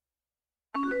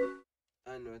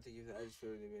 I know, I think I just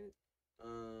feel really minute.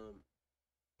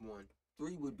 1.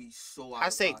 3 would be so out I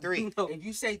of say pocket. 3. No, If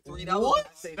you say 3, What? would be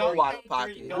Say so three. out of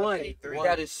pocket. Don't One. say 3.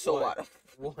 That is so One. out of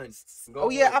 1. Oh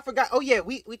yeah, I forgot. Oh yeah,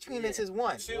 we treating this Yeah. as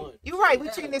 1. 2. You right, we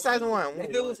treating this as 1. If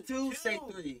it was 2, say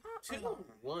 3. 2.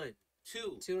 1.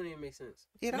 2. 2 don't even make sense.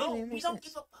 Yeah, that No, don't even we make don't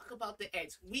sense. give a fuck about the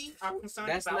X. We are concerned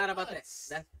That's about not about that. us.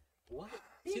 That's what?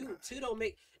 2 don't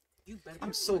make. You better. I'm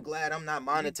pick so one. glad I'm not You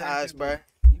better monetized, pick bro. one.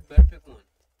 You better pick 1.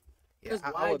 Yeah, 'Cause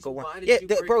I would go why 1. did Yeah, you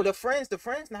break bro, up- the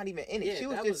friends not even in it. Yeah, She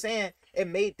was that just was- saying it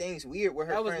made things weird with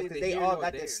her That was friends neither because they here all nor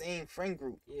got there. the same friend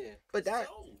group. Yeah. But that,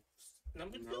 So,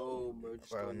 number 2. No, bro.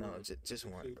 Just bro, go no, one. just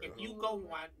 1, bro. If you go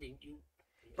 1, then you.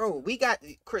 Bro, we got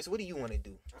Chris. What do you want to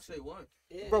do, I say 1.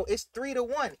 Yeah. bro? It's 3 to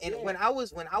 1. And Yeah. when I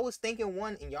was thinking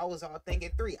 1, and y'all was all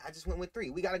thinking 3, I just went with 3.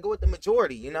 We gotta go with the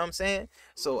majority. You know what I'm saying?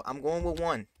 So I'm going with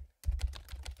 1.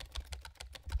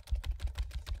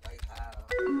 Like how?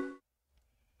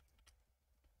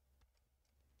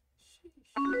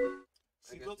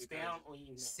 She guess looks we down kinda- on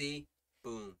you. Now. See,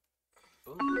 boom.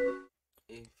 If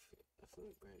I feel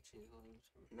like Brad changed all this.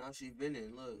 Now she been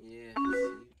in. Look, Yeah.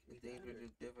 the things were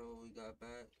just different when we got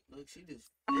back. Look, she just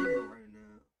spinning right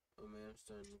now. Oh man, I'm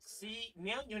starting. To See,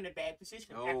 now you're in a bad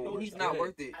position. No, I told He's you. not good.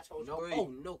 worth it. I told you. No, Three. oh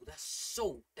no, that's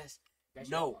That's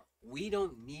no. your fault. We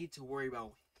don't need to worry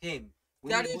about him. We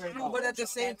That need to is worry true, about but at the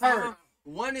same her. time,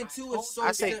 1 and 2 is so.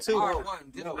 I say sim- 2. All right,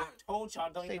 1. Just No. 1. I told y'all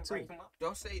don't Say even 2. break them up.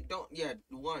 Don't say don't. Yeah,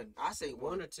 1. I say 1.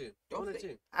 1 or 2. Don't 1 or say-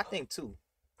 2. I think 2.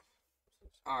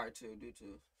 All right, 2. Do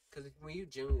 2. Because when you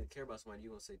genuinely care about somebody, you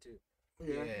gonna say 2.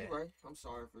 Yeah, Yeah. you're right. I'm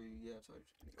sorry for you. Yeah, I told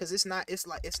you. Cause it's not.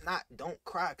 Don't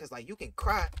cry. Cause like you can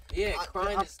cry. Yeah, I-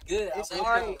 crying I'm- is good. It's I I'm want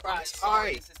alright. you to cry. It's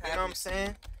alright. This is You know what I'm happening.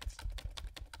 saying?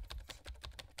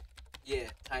 Yeah,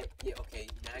 tight. Yeah, okay.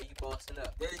 Now you bossing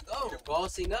up. There you go. You're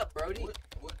bossing up, Brody.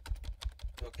 What?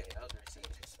 Okay, I was gonna say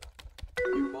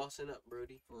you're bossing up,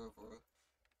 Brody. For real.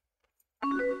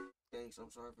 Thanks. I'm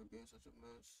sorry for being such a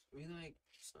mess. We like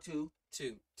 2.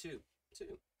 2.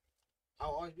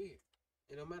 I'll always be here.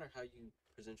 It don't matter how you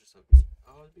present yourself.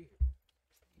 I'll always be here.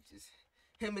 You just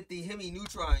Hemi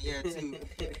Neutron. Yeah, 2.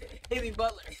 Amy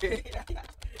Butler.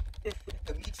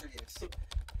 Demetrius.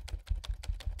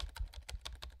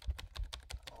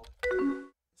 Oh,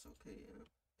 it's okay, yeah.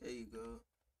 There you go.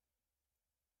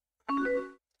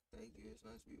 Thank you. It's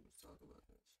nice to be able to talk about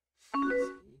this.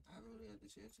 I haven't really had the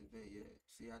chance to vent yet.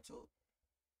 See, I told.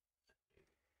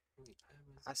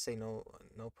 I say no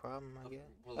problem. I guess.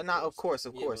 Well, Not of course,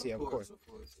 Yeah, yeah, of course. Of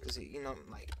course. Cause you know,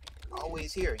 like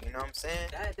always here. You know what I'm saying?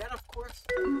 That of course.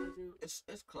 It's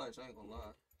clutch. I ain't gonna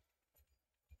lie.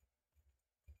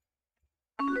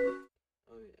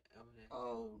 Oh yeah.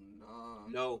 Oh no.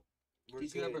 No. We're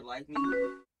Did good. you ever like me?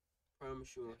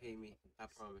 promise you won't hate me. I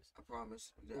promise. I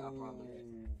promise. Yeah, I promise.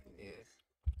 Yeah.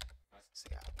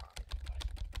 Say I promise.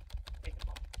 Take the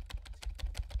ball.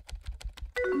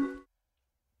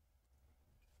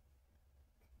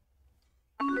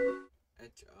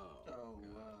 Oh,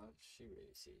 wow. She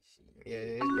really said she. Yeah,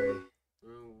 it's great.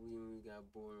 Remember when we got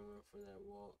bored and went for that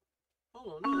walk?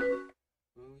 Hold on, no.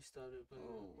 When we started playing.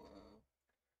 Oh, wow.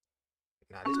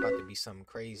 Nah, this about to be something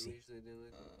crazy.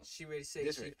 She ready to say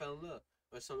This she right. fell in love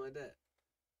or something like that.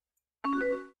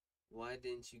 Why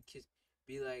didn't you kiss?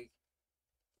 Be like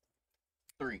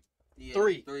 3. Yeah,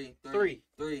 Three. 3. 3.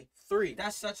 3. 3.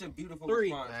 That's such a beautiful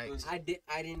 3. response. Facts. 3.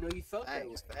 I didn't know you felt that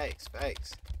way.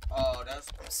 Facts. Oh, that's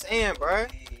I'm saying, bro.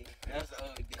 That's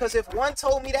OD. Because if one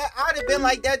told me that, I'd have been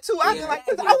like that too. I'd Yeah. been like,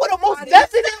 I would have most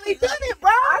definitely done it, bro.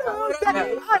 I would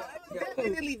have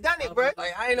definitely done it, bro.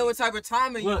 Like, I didn't know what type of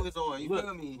timing you Look, was on. You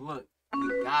feel me? Look,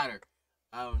 we got her.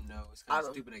 I don't know. It's kind I of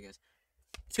don't- stupid, I guess.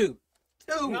 2.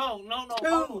 No.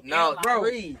 Two. No, Bro.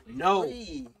 3. No.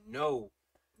 3. No.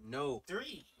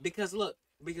 3. Because look,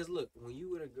 when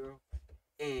you with a girl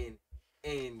and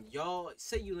y'all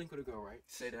say you link with a girl, right?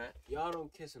 Say that. Y'all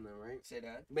don't kiss on them, right? Say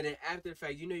that. But then after the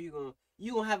fact, you know you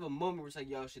gonna have a moment where it's like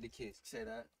y'all should have kissed. Say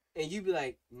that. And you be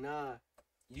like, nah,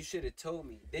 you should have told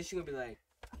me. Then she gonna be like,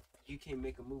 you can't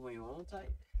make a move on your own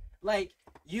type. Like,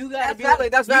 you gotta be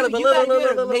valid, that's valid, but you gotta look, be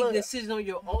able to look, make look. decisions on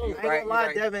your own. I ain't Right, gonna lie,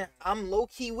 right. Devin. I'm low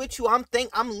key with you. I'm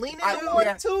leaning I- on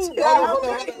yeah. it too, bro. Hold on, I'm hold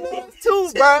on. leaning on it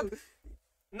too, bro.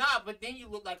 Nah, but then you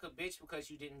look like a bitch because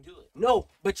you didn't do it. No,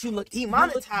 but you look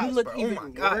Demonetized, you look bro. Oh even my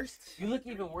God. worse. You look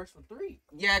even worse for 3.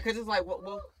 Yeah, because it's like,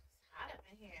 well,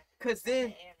 because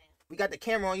then. We got the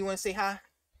camera on. You want to say hi?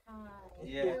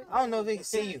 Yeah. I don't know if they can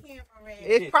see you.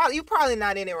 It's probably you probably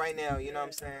not in it right now. You know what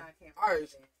I'm saying? All right.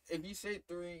 If you say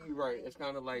 3, you're right. It's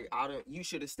kind of like you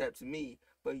should have stepped to me,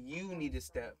 but you need to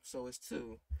step, so it's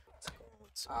 2.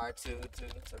 All right, 2. Turn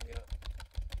me up.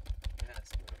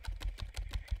 Yes,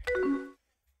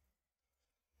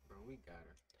 bro, we got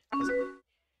her.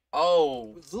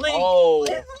 Oh. Link. Oh.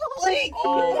 Link.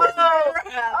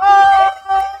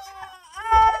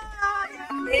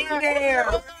 In there.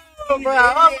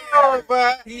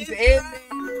 Bro. He's in there.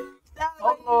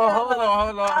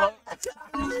 Hold on.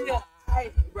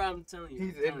 Bro, I'm telling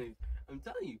you. I'm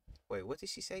telling you. Wait, what did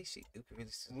she say?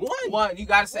 One. You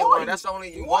gotta say One. 1. That's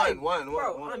only you. One. One.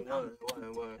 Bro, One.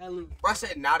 Helen, Bro, I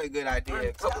said not a good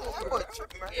idea. Come on, bro.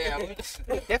 Yeah.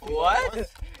 Definitely What? one.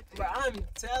 bro, I'm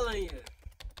telling you.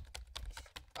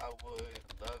 I would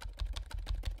love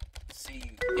to see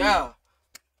you. Yeah.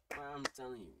 Bro, I'm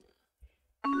telling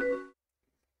you,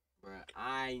 bro.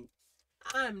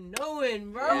 I'm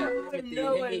knowing, bro. Yeah. I'm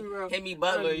knowing, bro. Hit me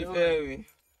Butler, I'm you knowing. feel me?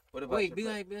 What about Wait, your be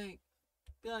brother?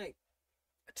 like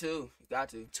 2. You got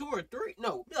to. 2 or 3.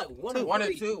 No, be like 1 Two, or 1 or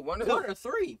 3. 2. 1 or 2. 1 or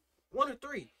 3. 1 or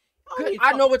 3.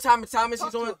 I know what time it is. talk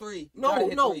She's on to 3. You No, gotta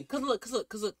hit no, 3.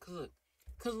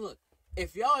 cause look.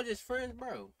 If y'all are just friends,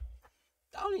 bro,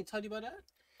 I don't need to tell you about that.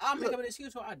 I'll make Look. up an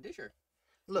excuse for I ditch her.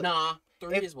 Look, Nah,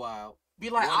 3 if- is wild. Be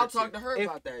like, 1 or I'll talk 2. to her If-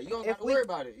 about that. You don't if have to we- worry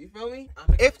about it. You feel me? I'll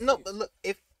make up if an no, excuse. but look,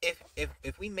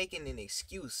 if we making an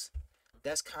excuse,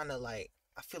 that's kind of like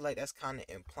I feel like that's kind of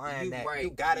implying You that right, you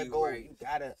gotta you go, right. you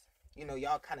gotta,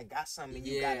 y'all kind of got something, and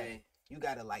Yeah. you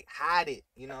gotta like hide it.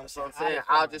 You know what I'm That's saying? what I'm saying.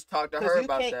 I'll just talk to her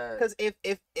about that. Because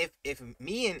if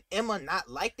me and Emma not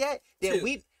like that, then Two.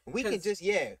 we can 'Cause- just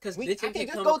I Cause can ditching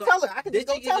just come go across- tell her. I can just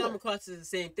go ditching tell come her. across is the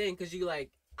same thing. Cause you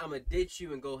like, I'ma ditch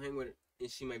you and go hang with her,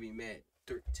 and she might be mad.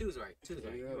 2's right. 2's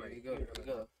There right. you You're go. right. There you go. You're There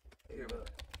you right. go. There you go.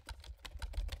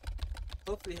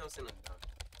 Hopefully he don't say nothing.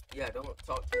 Yeah, don't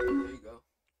talk to her. There you go.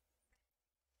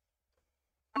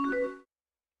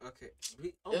 Okay.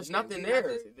 There's okay, nothing we there. got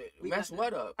this. We Mess got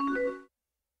what up?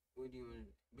 What do you want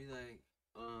to be like?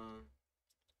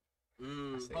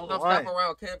 say Hold Don't on. stop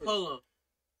around campus.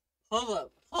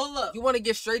 Hold up. You want to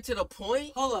get straight to the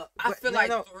point? Hold up. I feel like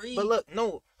no, 3. But look,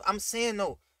 no, I'm saying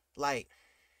no. Like,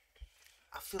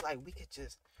 I feel like we could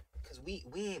just, cause we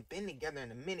ain't been together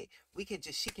in a minute. We could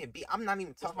just, she can be. I'm not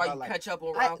even That's talking why about you like. catch up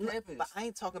around campus. But I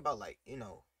ain't talking about like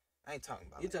I ain't talking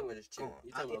about. You like, talking about just chill. going.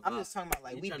 You talking about I'm vibe. just talking about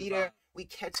like You we trying be to there, vibe. we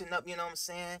catching up. You know what I'm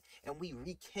saying? And we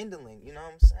rekindling. You know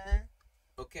what I'm saying?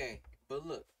 Okay, but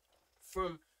look,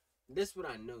 from this what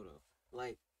I know though.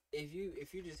 Like if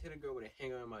you just hit a girl with a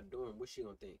hanger in my dorm, what's she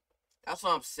gonna think? That's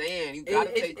what I'm saying. You gotta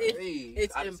say 3. You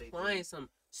It's gotta say implying 3. something.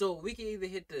 So we can either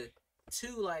hit the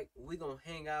 2 like we gonna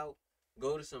hang out,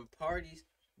 go to some parties.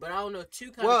 But I don't know.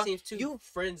 2 kind of Well, seems too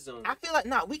friend zone. I feel like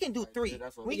we can do 3. Yeah,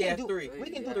 that's what We I'm can saying. do 3. We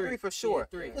can do Yeah. 3 for sure.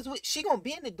 Yeah, 3. Because she gonna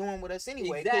be in the dorm with us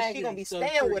anyway. Because she gonna Exactly. be So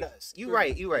staying 3. with us. You 3.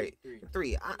 right. You right. 3.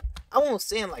 3. I won't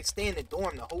saying like stay in the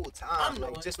dorm the whole time. I'm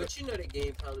like knowing, just but you know the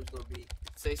game probably gonna be.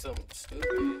 Say something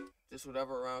stupid. Just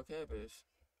whatever around campus.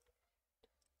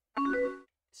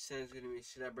 Sounds good to me.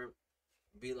 Should I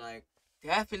be like,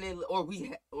 Definitely,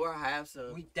 or have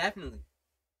some. we definitely.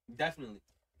 But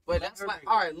Let that's her like, bring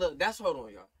all right. Look, hold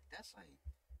on, y'all.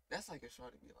 That's like a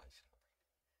shorty be like,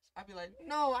 I'd be like,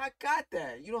 no, I got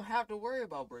that. You don't have to worry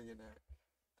about bringing that.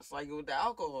 It's like with the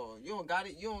alcohol. You don't got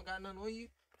it. You don't got nothing on you.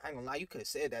 I ain't gonna lie, you could have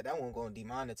said that. That wasn't gonna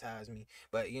demonetize me.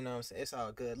 But you know what I'm saying? It's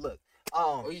all good. Look,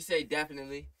 Or you say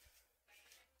definitely.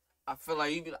 I feel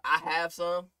like you be like, I have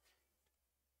some.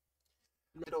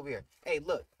 get over here. Hey,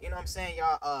 look, you know what I'm saying,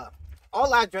 y'all?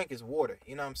 All I drink is water.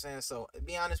 You know what I'm saying? So, to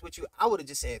be honest with you, I would have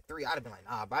just said 3. I'd have been like,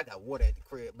 nah, but I got water at the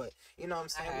crib. But you know what I'm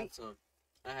saying?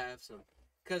 I have some.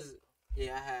 Cause I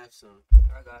have some.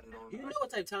 I got it on. You know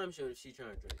what type of time show she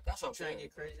trying to drink? That's what I'm Trying saying. to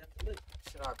get crazy after lick.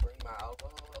 Should I bring my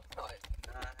alcohol? Like,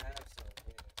 Nah, I have some.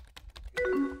 Yeah.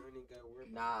 You ain't gotta worry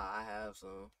about nah, I have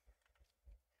some.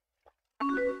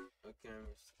 it. Okay,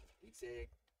 we said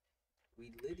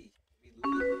we litty.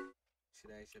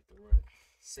 Should I accept the run?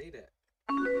 Say that.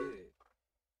 Good.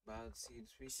 But I'll see you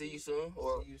this week. See you soon,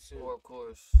 or See you soon. or of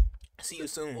course. See you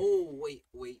soon. Oh wait.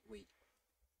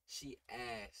 She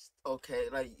asked. Okay,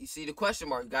 like you see the question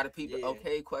mark. You gotta peep it. Yeah.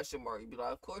 Okay, question mark. You be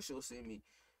like, of course you'll see me.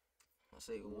 I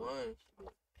say one.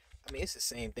 I mean, it's the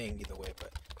same thing either way,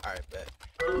 but all right, bet.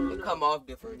 It come off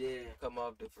different. Yeah. Come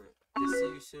off different. To see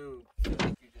you soon. Feel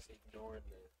like you just ignoring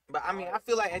the. But I mean, I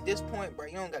feel like at this point, bro,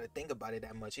 you don't gotta think about it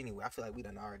that much anyway. I feel like we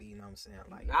done already, you know what I'm saying?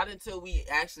 Like, Not until we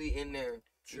actually in there.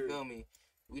 True. You feel me?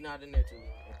 We not in there too.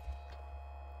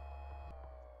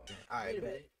 all Wait right, a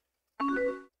bet.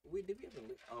 minute. Did we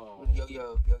ever? Oh.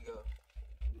 Yo.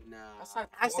 Nah. That's like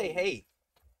I say, hey.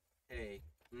 Hey.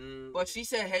 But she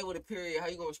said, "Hey," with a period. How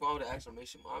you gonna respond with an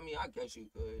exclamation mark? I mean, I guess you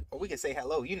could. Or we can say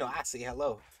hello. You know, I say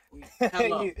hello.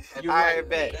 Hello. You- You're all right, right.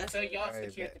 bet. So y'all Alright,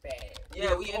 secured the bag.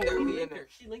 Yeah, we in there. we We in linked there. her.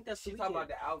 She linked us. She to talking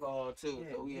weekend. about the alcohol too.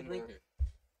 Yeah, So we in there. linked her.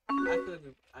 I feel like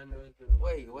I know it's been. a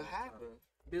Wait, long what time. happened?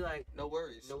 Be like, No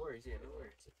worries. no worries. Yeah, no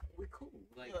worries. We cool.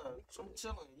 Like, Yeah, I'm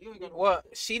chilling. You ain't got Well,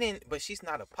 she didn't, but she's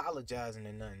not apologizing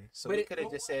or nothing. So But we it- could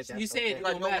have just said that. you said it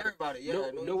like, don't don't matter. worry about it.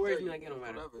 Yeah, no worries. Me like it don't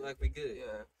matter. whatever. Like we good.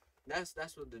 Yeah.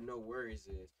 That's what the no worries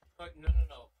is. But no.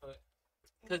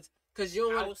 But Cause you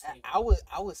don't I want. would say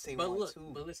I would say But one look,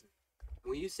 too. but listen.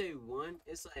 When you say one,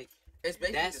 it's like It's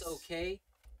basically that's just- okay.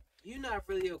 You're not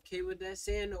really okay with that.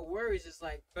 Saying no worries is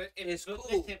like, But It's but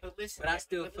cool, listen, but I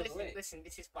still feel listen, away. listen.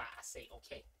 This is why I say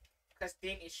okay, because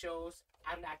then it shows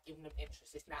I'm not giving them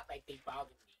interest. It's not like they bother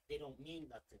me. They don't mean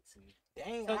nothing to me.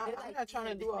 Dang, So I'm they're not like, trying to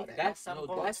yeah, do all this that. nigga that's got no.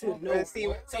 something That's going what on. no. But see,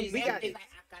 worries. So we then got they it. like,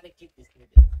 I gotta get this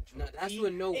nigga. No, that's See,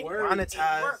 what no it worries. works,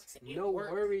 Monetize. It works. It No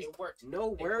works. worries. It works.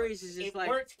 No It worries works. is just It like.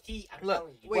 works, Key. I'm Look,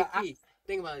 telling you. Wait, Well, Key,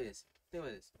 think about this.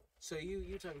 So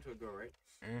you talking to a girl, right?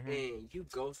 Mhm. And you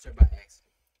ghost her by accident,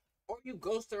 or you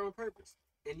ghost her on purpose,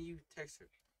 and you text her.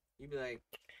 You be like,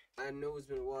 I know it's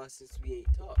been a while since we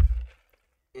ain't talked,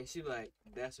 and she be like,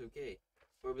 that's okay,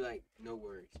 or be like, no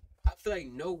worries. I feel like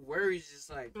no worries is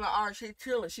like Like, all right, she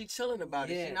chilling. She chilling about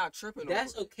it. Yeah. She not tripping.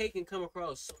 that's over it. okay can come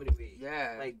across so many ways.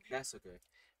 Yeah. Like that's okay.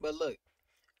 But look,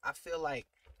 I feel like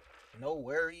no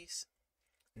worries.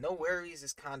 No worries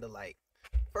is kind of like,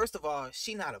 first of all,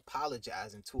 she not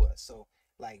apologizing to us. So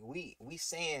like we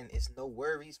saying it's no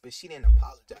worries, but she didn't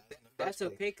apologize. In the That's first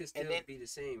place. okay. Could still And then- be the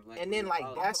same. Like, and when then, you like,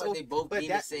 apologize. that's I feel like they both but mean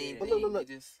that- the same but thing. look,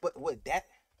 They just, But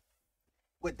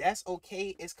what that's okay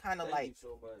is kind of thank like you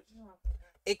so much.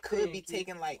 it could Thank be you.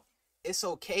 taken like it's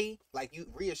okay, like you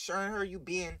reassuring her, you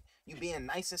being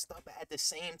nice and stuff, but at the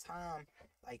same time,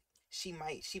 like she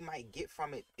might get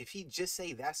from it if he just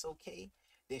say that's okay,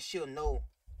 then she'll know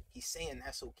he's saying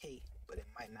that's okay, but it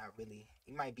might not really.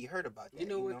 He might be hurt about that. You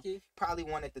know what, Key? Probably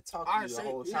wanted to talk to Alright, you the say-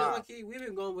 whole You know time. what, Key? We've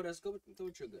been going with us. Go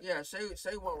with your gut. Yeah,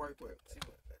 say one right quick.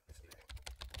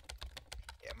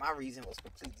 Yeah, my reason was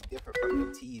completely different from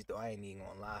MT's though. I ain't even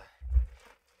gonna lie.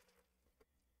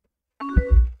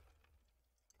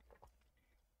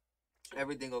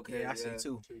 Everything okay? Yeah, I see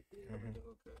too. Everything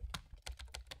okay.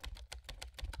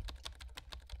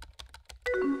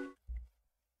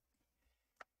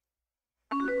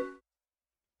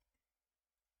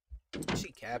 She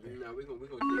capping. No, we're gonna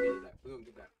dig into that. We're gonna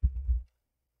get that.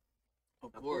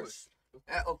 Of course.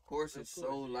 Of course, it's so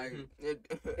course. like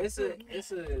It's a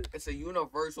it's a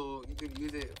universal. You can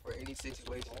use it for any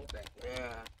situation.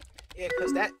 Yeah. Yeah,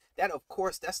 cause that of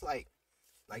course that's like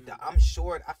the I'm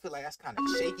short. I feel like that's kind of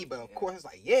shaky, but of course it's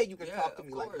like you can Yeah, talk to of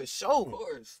me like for course. sure. Of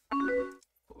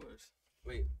course.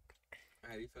 wait.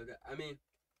 How do you feel that? I mean,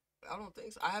 I don't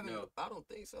think so. I haven't. No. I don't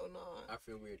think so. No. I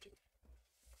feel weird too.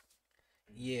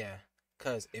 Yeah,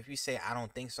 cause if you say I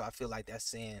don't think so, I feel like that's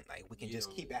saying like we can You just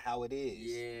don't- keep it how it is.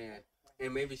 Yeah,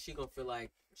 and maybe she gonna feel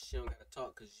like she don't gotta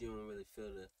talk because you don't really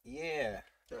feel the. Yeah.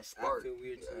 That I spark. feel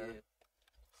weird too. Yeah. Yeah.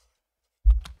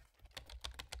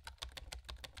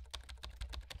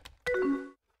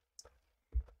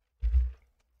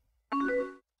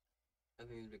 I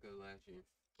think it's because last year.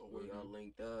 Oh, well, y'all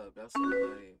linked up. That's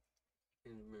okay.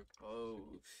 Can't remember. Oh.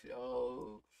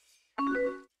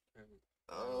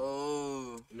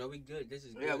 No, we good. This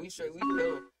is good. Yeah, we straight. We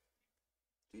feeling.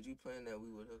 Did you plan that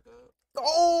we would hook up?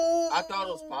 Oh. I thought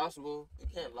it was possible. You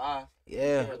can't lie.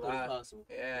 Yeah. You can't lie. Possible.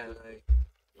 Yeah, like,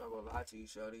 I'm not gonna lie to you,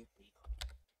 shorty.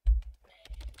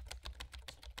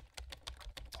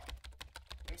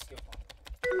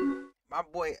 My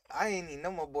boy, I ain't even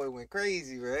know my boy went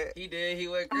crazy, right? He did. He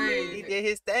went crazy. He did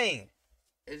his thing.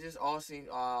 It just all seemed,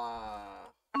 like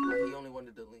he only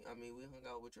wanted to link. I mean, we hung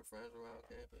out with your friends around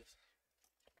campus.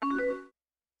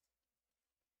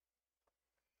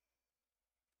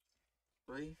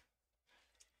 Three?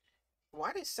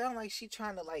 Why did it sound like she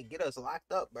trying to like get us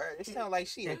locked up, bro? It sound like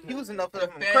she accusing us The of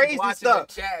some feds crazy watching stuff.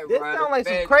 the chat, This bro. sound The like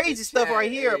some feds crazy in the stuff chat.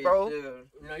 right here, Hey, bro. dude.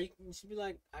 You know, you should be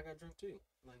like, I got drunk too.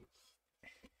 Like,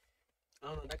 I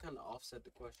don't know. That kind of offset the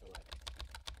question. Like,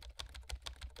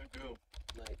 I mean,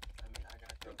 I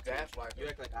got drunk. That's too. why. You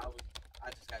act like I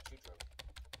just got you drunk.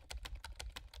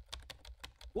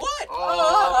 What?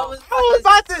 Oh, I was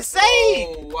about to say.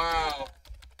 Oh, wow.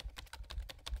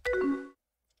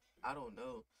 I don't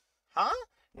know. Huh?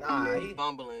 Nah, He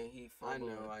fumbling. He I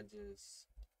fumbling. know. I just.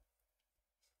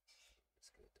 It's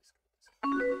good. I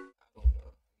don't know.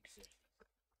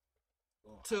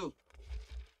 Two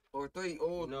or three.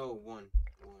 Oh No, one.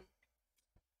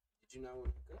 Did you not want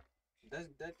to go? That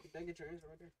get your answer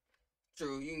right there.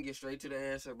 True. You can get straight to the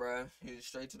answer, bro. You get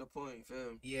straight to the point. You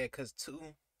feel me? yeah, cause two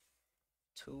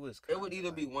is. It would kinda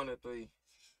either be like- one or three.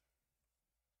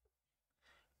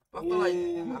 I Ooh. feel like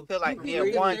I feel like you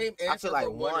yeah, can one. same I answer feel like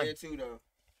for one. and two though.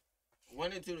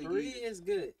 1 and 2 to 3 is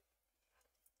good.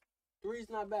 3's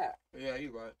not bad. Yeah, you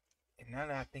right. And now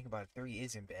that I think about it, 3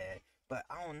 isn't bad, but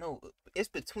I don't know. It's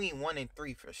between 1 and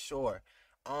 3 for sure.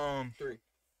 3. Hold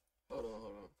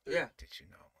on. Yeah, Did you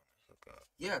know I want to hook up?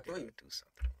 yeah, Did I 3. do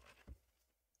something?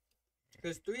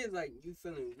 Because 3 is like you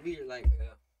feeling weird, like,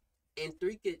 and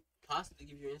 3 could possibly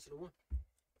give you an answer to 1.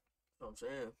 That's what I'm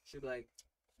saying. She'd be like,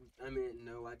 I mean,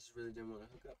 no, I just really didn't want to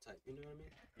hook up type. You know what I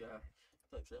mean? Yeah,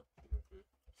 type shit.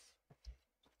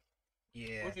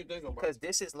 Yeah, What you think about? because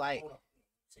this is like Hold on.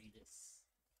 Say this.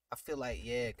 I feel like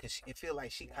because it feel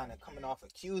like she kind of coming off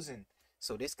accusing,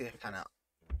 so this could kind of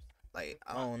like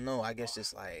I don't know. I guess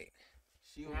just like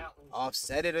She on,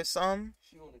 offset it or something.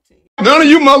 she on the team. None of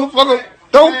you motherfuckers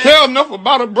don't care enough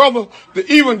about a brother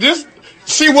to even just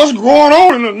see what's going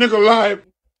on in a nigga life.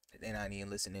 They not even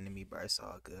listening to me, bro. It's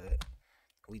all good.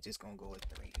 We just gonna go with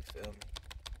 3. You feel me?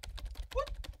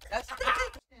 That's Are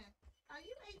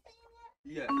you 18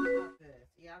 yeah, yet? Oh, good.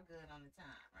 Y'all good on the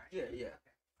time, right? yeah.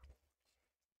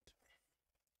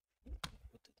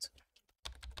 With the 2.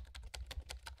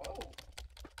 Oh,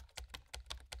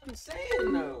 I'm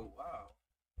saying no. wow.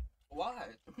 Why?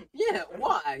 Yeah,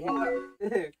 why?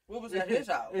 What was at his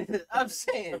house? I'm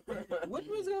saying, what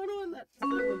was going on? That's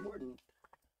so important.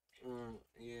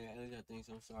 Yeah, I got things.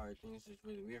 I'm sorry. Things is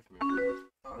really weird for me.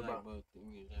 Talk Like about. both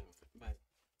things. But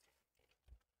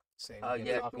Say we can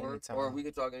Yeah, talk sure. anytime. Or we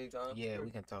can talk anytime. Yeah, we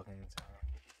can talk anytime.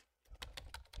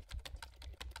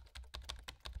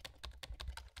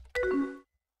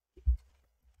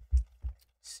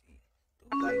 See,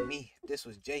 dude, like me, if this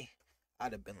was Jay,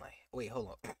 I'd have been like, wait, hold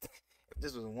on. If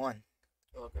this was 1,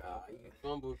 Okay. you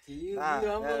fumble. You Nah,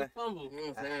 almost nah. fumble. You know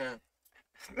what I'm saying?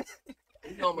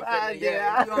 You almost Nah, said,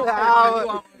 yeah, you almost- I you was-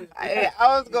 almost-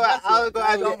 I was gonna have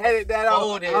to edit that out. I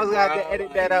Fold was it, gonna have to bro. edit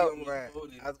Like, that you out, almost bro.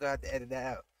 folded. I was gonna have to edit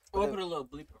that out. Or But put a little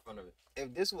bleep in front of it.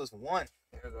 if this was 1,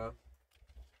 There you go.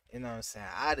 you know what I'm saying,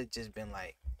 I'd have just been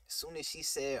like, as soon as she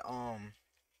said,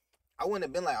 I wouldn't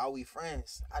have been like, are we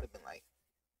friends? I'd have been like,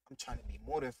 I'm trying to be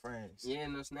more than friends. Yeah,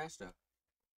 no snatch though.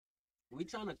 We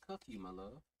trying to cuff you, my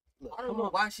love. Look, I don't know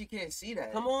why she can't see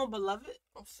that. Come on, beloved.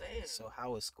 I'm saying. so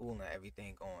how is school and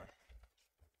everything going?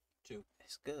 2.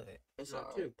 It's good. It's Not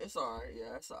alright. two. It's alright.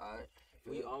 Yeah, it's alright.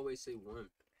 We always say 1.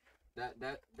 That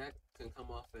can come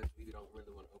off as we don't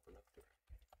really want to open up to her.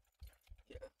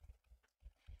 Yeah.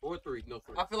 Or 3. No,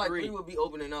 3. I feel like 3 would be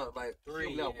opening up. Like, 3,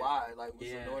 she'll be like, yeah. why? Like, what's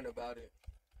Yeah. annoying about it?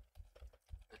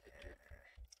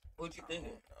 What you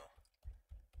thinking?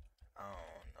 I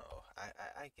don't know.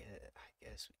 I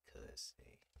guess we could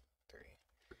say 3.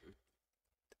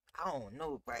 I don't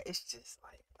know, but it's just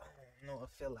like I don't know. I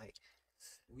feel like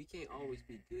We can't always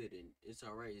be good, and it's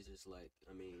alright. It's just like,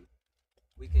 I mean,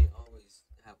 we can't always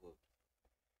have a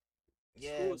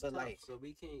yeah, school's but tough, like so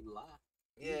we can't lie.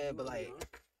 yeah, You but know,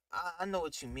 like I know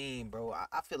what you mean, bro.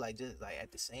 I feel like just like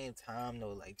at the same time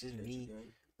though, like just me,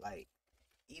 like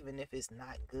even if it's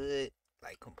not good,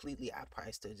 like completely, I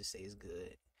probably still just say it's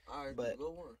good. All right, But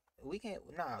go one. we can't.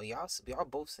 Nah, y'all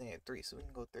both saying 3, so we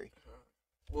can go 3.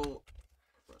 Well,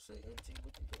 I say MT,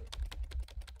 what you doing?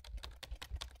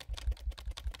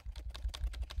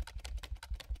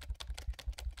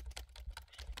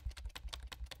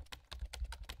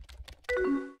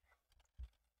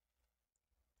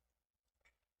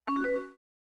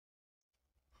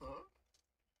 Huh?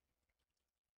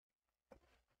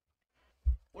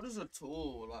 What is a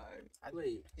tool like? I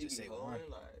Wait, He just be say holding,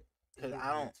 1. like. Cause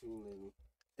I don't. Too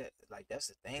many. That's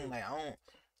the thing. Like I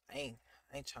ain't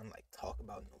trying to like talk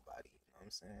about nobody. You know what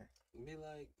I'm saying? Be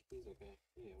like, he's okay.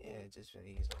 Yeah, just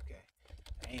he's okay.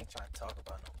 I ain't trying to talk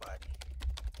about nobody.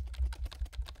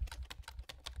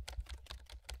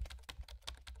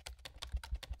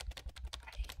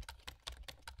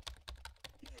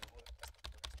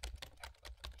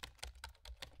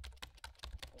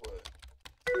 What?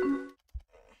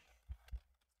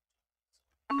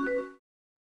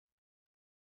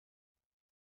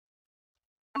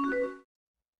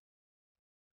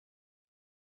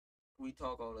 We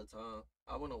talk all the time.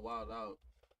 I want to wild out.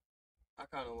 I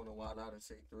kind of want to wild out and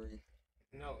say 3.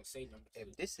 No, say number 2.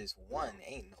 If this is 1,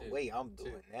 ain't no Two. way I'm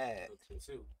doing that.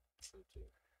 Two.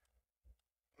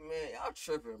 Man, y'all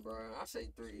tripping, bro. I say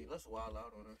 3. Let's wild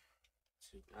out on her.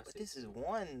 But this is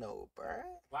 1 though, bruh.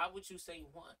 Why would you say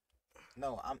 1?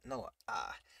 No,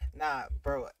 nah,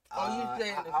 bro. Oh, you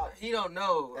saying he don't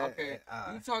know? Okay,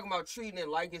 you talking about treating it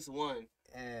like it's 1.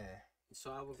 Yeah,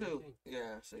 So I would 2. go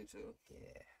Yeah, say 2.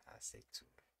 yeah, I say 2.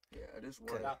 Yeah, this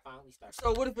Cause 1. I finally start.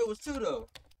 So what if it was 2 though?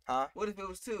 Huh? What if it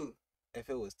was 2? If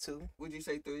it was 2, Would you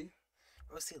say 3?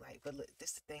 well, see, like, but look,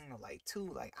 this the thing though, like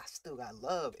 2, like I still got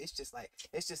love. It's just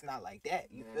not like that.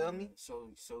 You feel me?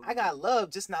 So I got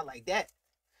love, just not like that.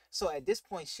 So at this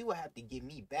point, she would have to give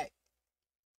me back.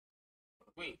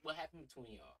 Wait, what happened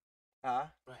between y'all? Huh?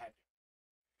 What happened?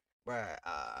 Bruh,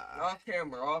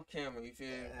 off camera. You feel?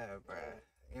 yeah, bruh.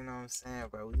 You know what I'm saying,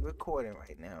 bro? We recording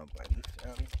right now, bro. You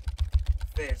feel me?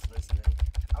 Fans listening.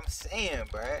 I'm saying,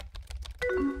 bruh.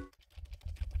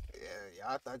 Yeah,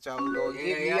 y'all thought y'all was gonna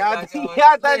get me. y'all Y'all thought y'all was-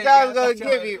 thought yeah, y'all y'all was gonna thought give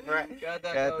y'all- me, bruh. Y'all Y'all thought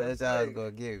thought y'all was saying.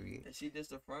 gonna give me. Is she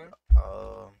just a friend?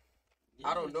 Yeah,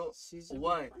 I don't know. She's a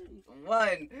One. friend.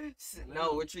 1.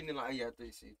 No, we're treating it like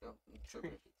 3. See, no, I'm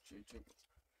tripping. Tripping.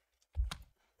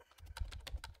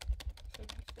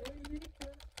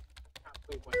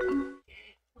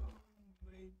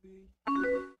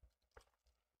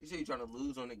 You say you trying to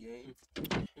lose on the game?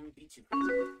 Let me beat you.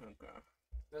 Okay.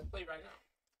 Let's play right now.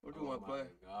 What do you want to play?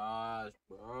 Gosh,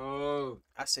 bro.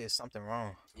 I said something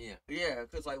wrong. Yeah. Yeah,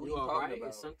 cause like, what You are you all talking right?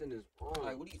 about? Something is wrong.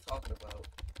 Like, what are you talking about?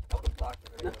 I would have blocked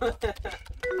her. Like,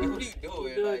 what are you doing?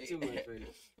 You're doing Like, too much right now.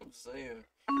 I'm saying,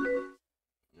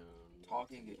 No,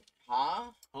 talking it.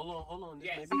 Huh? Hold on. This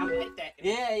Yes, may be I good. like that.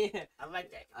 Yeah. I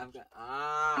like that. I've got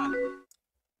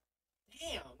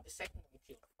Damn, the second one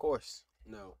killed. Of course.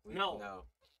 no. No.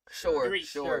 Sure. Three.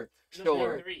 Sure. No,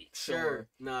 Sure. 3. Sure.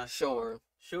 Nah, Sure.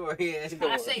 sure, yeah.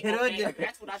 I say okay.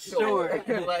 That's what I do. Sure.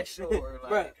 Like, sure.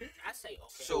 Like, Bruh. I say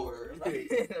okay. sure.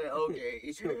 Like,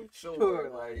 okay. Sure. Sure.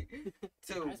 Like,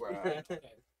 2, That's bro. okay.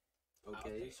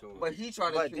 Okay, sure. But he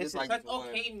trying to But treat this it like But it's 1.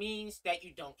 okay means that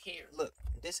you don't care. Look,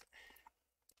 this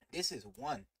is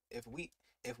 1. If we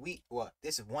well,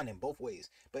 this is 1 in both ways.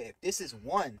 But if this is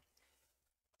 1,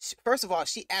 first of all,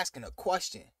 she asking a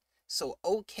question. So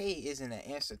okay isn't an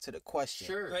answer to the question.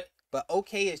 Sure. But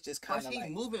okay is just Plus, kind of he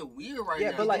like moving weird right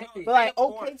Yeah, now. but like- Say but like, of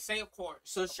course, okay. Say of course.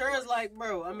 So Of sure is course. like,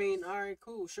 bro. I mean, all right,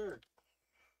 cool, sure.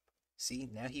 see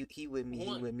now he with me,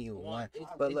 One. he with me with One. 1. It's-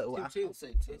 But it's look, I- two. I'll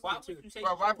say 2. Why would you say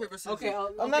Bro, rock, sure? paper, scissors. Okay. Oh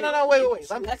no, wait.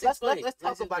 Let's explain. talk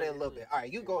Let's about it a explain. little bit. All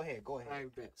right, you go ahead. All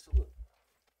right, bet. So look,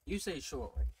 you say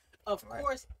sure, right? Of Right.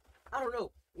 course. I don't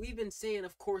know. We've been saying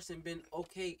of course and been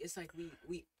okay. It's like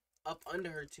we up under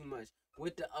her too much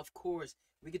with the of course.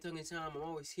 We get talking time. I'm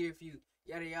always here for you.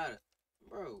 Yada yada,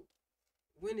 bro.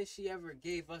 When did she ever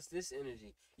gave us this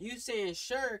energy? You saying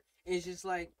sure is just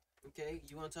like okay.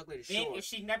 You want to talk later? Then Sure. if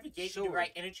she never gave you Sure. the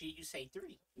right energy, you say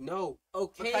 3. No.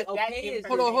 Okay. Because that Okay gives is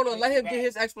her Hold on. Let him back. get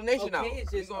his explanation out. okay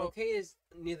is We just gonna- okay is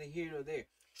neither here nor there.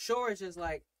 Sure is just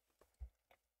like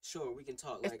sure we can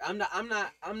talk. Like I'm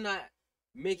not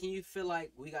making you feel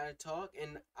like we gotta talk,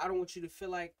 and I don't want you to feel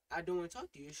like I don't want to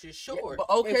talk to you. It's just Yeah, sure. but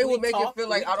okay If we will make talk, it feel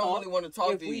like we I don't talk. really want to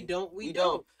talk If to you. we don't, we We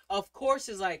don't. Of course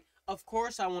is like of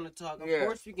course I want to talk. Of Yeah.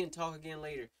 course we can talk again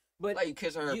later. But like you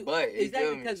kissing her you- butt. You exactly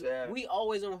feel me? because Yeah. we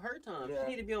always on her time. Yeah.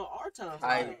 She need to be on our time.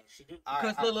 Right. sometimes. She do.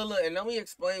 Because look, and let me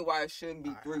explain why it shouldn't be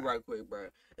Alright, 3 alright. right quick, bro.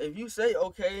 If you say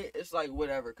okay, it's like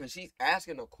whatever, because she's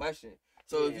asking a question.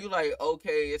 So if Yeah. you like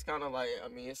okay, it's kind of like, I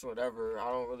mean, it's whatever. I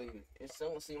don't really, it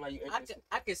don't seem like you interested.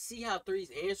 I can see how 3's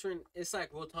answering. It's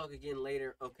like we'll talk again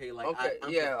later. Okay, like Okay, I'm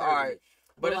yeah, confirming alright. it.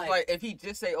 But it's like if he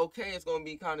just say okay, it's gonna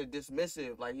be kind of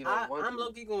dismissive, like you know. I'm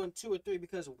low key going 2 or 3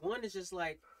 because 1 is just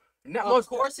like, Not of most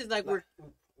course, it's like we're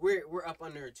up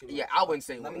under her too much. Yeah, I wouldn't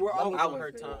say Let one. me- We're always I on her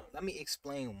wouldn't say time. one. Let me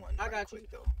explain one. I right got quick, you.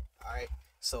 though. All right.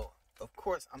 So of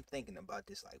course I'm thinking about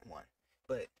this like 1,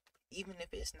 but even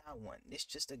if it's not 1, it's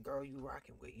just a girl you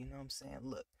rocking with. You know what I'm saying?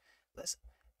 Look.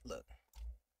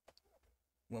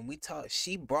 When we talk,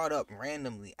 she brought up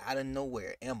randomly out of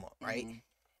nowhere Emma, right? Mhm.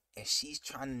 And she's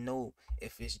trying to know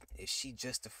if she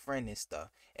just a friend and stuff.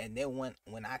 And then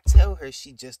when I tell her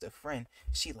she just a friend,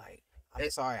 she like, I'm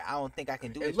sorry, I don't think I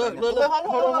can do this. Look, right look, now. look,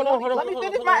 hold on. Let me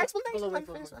finish my explanation. Hold on, Let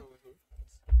me wait, finish my- hold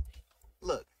on.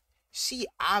 Look, she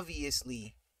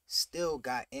obviously still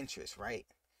got interest, right?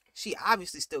 She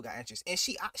obviously still got interest, and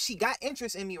she got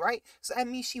interest in me, right? So that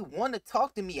means she want to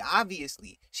talk to me.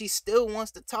 Obviously, she still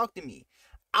wants to talk to me.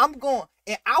 I'm going,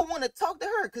 and I want to talk to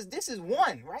her because this is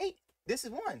 1, right? This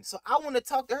is 1, so I want to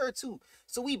talk to her too.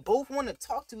 So we both want to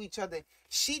talk to each other.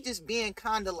 She just being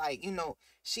kind of like,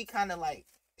 she kind of like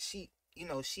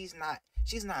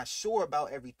she's not sure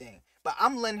about everything. But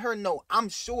I'm letting her know I'm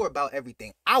sure about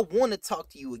everything. I want to talk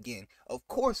to you again. Of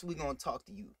course we're gonna talk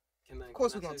to you. Of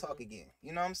course we're gonna talk again.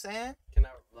 You know what I'm saying? Can I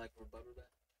like rebuttal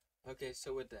that? Okay,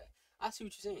 so with that, I see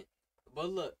what you're saying. But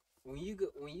look, when you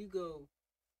go,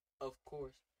 of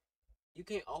course, you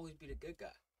can't always be the good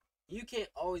guy. You can't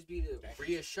always be the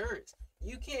reassurance.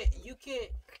 You can't.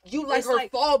 You like It's her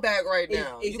like- fallback right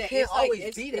now. You can't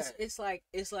always be that. It's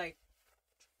like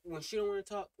when she don't want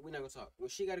to talk, we're not gonna talk. When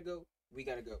she gotta go, we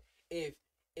gotta go. If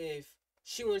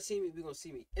she want to see me, we gonna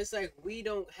see me. It's like we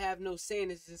don't have no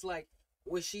saying. It's just like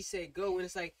when she say go, and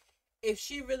it's like if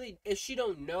she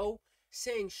don't know,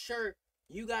 saying sure,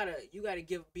 you gotta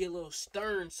be a little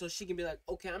stern so she can be like,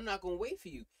 okay, I'm not gonna wait for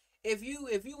you. If you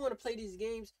want to play these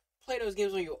games, play those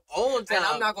games on your own time. And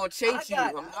I'm not gonna chase you.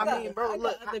 I mean, bro,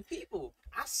 look, other people.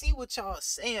 I see what y'all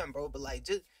saying, bro, but like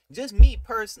just me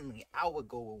personally, I would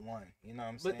go with 1. You know what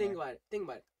I'm saying? But think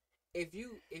about it.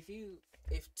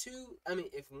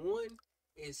 If 1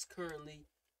 is currently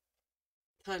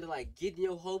kind of like getting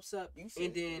your hopes up You said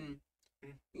and then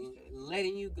You said-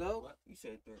 letting you go, What? You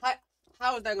said 3.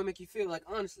 how is that gonna make you feel? Like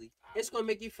honestly, it's gonna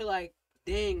make you feel like,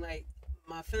 dang, like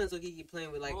my feelings will keep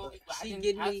playing with like Well, she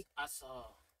getting me. I saw.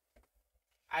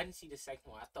 I didn't see the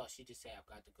second one. I thought she just said I've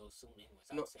got to go soon. And was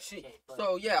No, upset. she. Okay, but,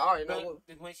 So yeah, all right. but No,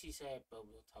 when she said, "But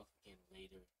we'll talk again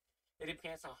later," it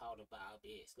depends on how the vibe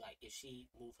is. Like if she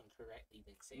moving correctly,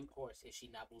 then say of course. If she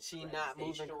not moving, She correctly, not stay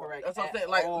moving short. correct. that's what I'm at saying.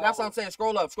 Like all. that's what I'm saying.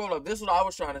 Scroll up. This is what I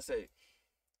was trying to say.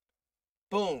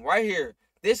 Boom, right here.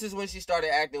 This is when she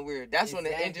started acting weird. That's when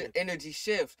the Exactly. energy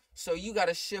shifts. So you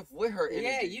gotta shift with her energy.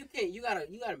 Yeah, you can't. You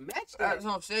gotta match that. That's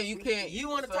what I'm saying. You can't. You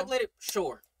want to so- talk later?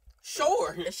 Sure.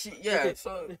 And she, yeah.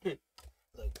 So Look,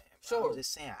 man, Sure. I'm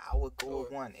just saying I would go with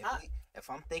Sure. 1. If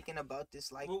I'm thinking about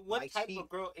this like Well, what like type she, of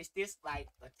girl is this? Like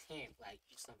a 10? Like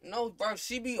something? no, bro.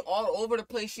 She be all over the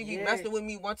place. She be Yeah. messing with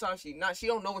me one time. She not. She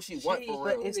don't know what she want for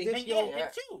but real. it's And this And yo, yeah,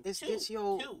 and two. it's two, this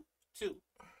yo- two.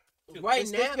 Right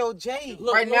it's now, this yo Jay.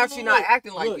 Look, Right now, she not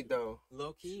acting like look. it though.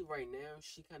 low key. Right now,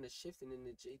 she kind of shifting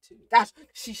into J2. That's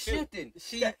she shifting.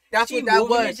 She That's she what that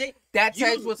moving to was. J- That You-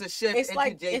 text was a shift It's into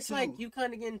like J2. you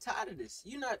kind of getting tired of this.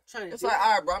 You're not trying to. It's do like, it.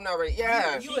 all right, bro. I'm not ready.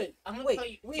 Yeah. I'm gonna wait, tell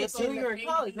you, we a so the junior in thing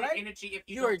college, is right? Energy if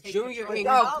you You're don't a take junior control. in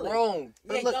Y'all college. grown.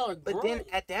 But Yeah, y'all are look, but grown. then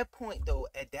at that point though,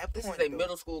 This point is a though,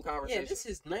 middle school Yeah, conversation. this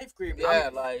is 9th grade. Yeah,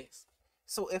 bro. like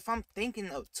so if I'm thinking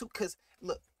of 2, cause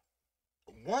look,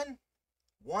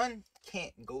 one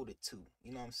can't go to 2.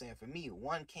 You know what I'm saying? For me,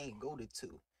 1 can't go to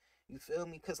 2. You feel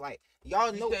me? Cause like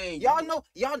y'all You know, saying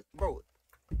bro.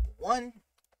 One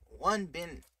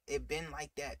been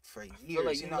like that for years.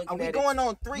 like you you know, looking and we at it- going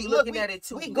on 3. you Look, looking at it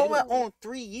too we going literally. on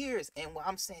 3 years, and what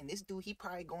I'm saying, this dude, he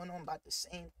probably going on about the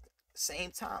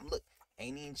same time. Look,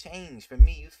 ain't even changed for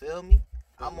me. You feel me?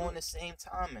 I'm on the same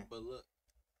timing. But look,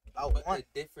 About but 1.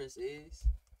 the difference is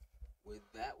with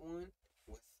that one,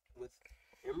 with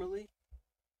Emily,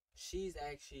 she's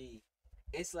actually.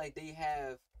 It's like they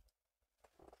have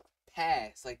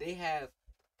past, like they have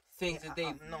things Yeah, that they've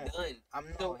I know. done. I'm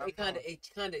So not. it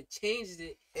kind of changes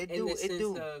it It in do. the It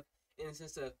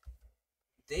sense do. of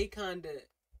they kind of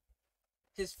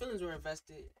his feelings were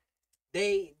invested.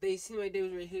 They seemed like they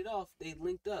was ready to hit it off. They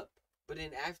linked up, But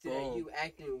then after Boom. that, you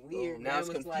acting weird. Now it's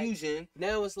confusion.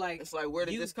 Now it's like where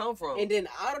did this come from? And then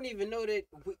I don't even know that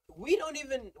we didn't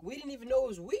even know it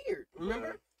was weird.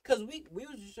 Remember? Because we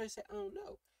was just trying to say I don't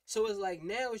know. So it's like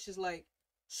now it's just like,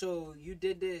 so you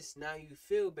did this, now you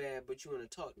feel bad, but you want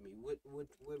to talk to me. What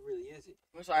really is it?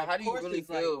 It's like, how do you course really it's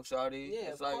like- feel, shawty?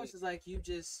 Yeah, It's of course it's like you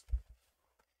just.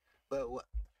 But what?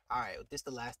 All right, this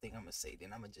the last thing I'm gonna say.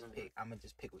 Then I'm gonna just pick. I'm gonna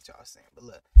just pick what y'all saying. But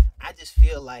look, I just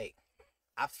feel like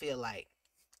I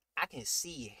can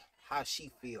see how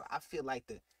she feel. I feel like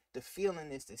the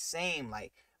feeling is the same.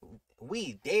 Like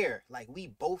we there. Like we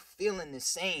both feeling the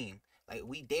same. Like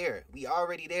we there. We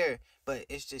already there. But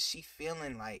it's just she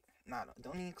feeling like nah.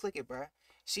 Don't even click it, bro.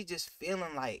 She just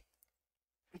feeling like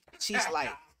she's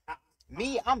like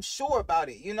me. I'm sure about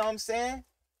it. You know what I'm saying?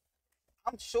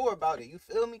 I'm sure about it. You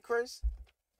feel me, Chris?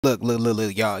 Look,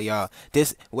 y'all.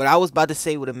 This what I was about to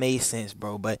say would have made sense,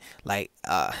 bro. But like,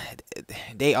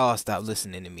 they all stopped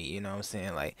listening to me. You know what I'm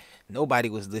saying? Like nobody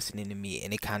was listening to me,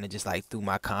 and it kind of just like threw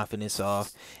my confidence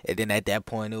off. And then at that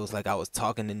point, it was like I was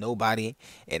talking to nobody,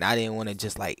 and I didn't want to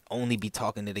just like only be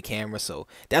talking to the camera. So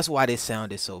that's why this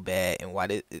sounded so bad, and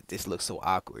why this looked so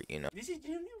awkward. You know? This is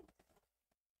Junior.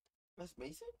 That's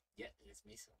Mason? Yeah, it's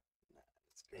Mason.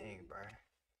 Dang, bro.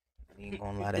 I ain't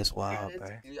gonna lie, that's wild, bro.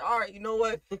 All right, you know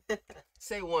what?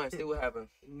 Say one. See what happens.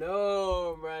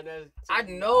 No, man. That's I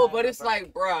know, but it's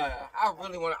like, bruh, I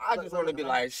really want to. I just want to be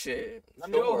like, shit.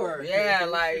 Sure. Yeah,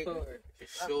 like, Bro,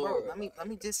 sure. let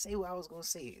me just say what I was gonna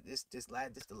say. This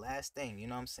the last thing. You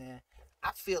know what I'm saying?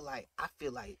 I feel like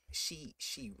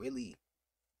she really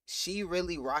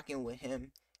rocking with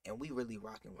him, and we really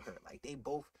rocking with her. Like they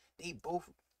both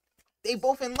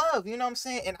in love. You know what I'm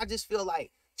saying? And I just feel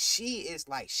like she is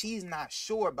like she's not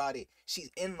sure about it.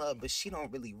 She's in love, but she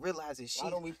don't really realize it. Why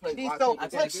don't we play She's rock, so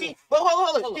paper, look, scissors? but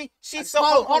hold on. She's so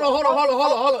Hold on.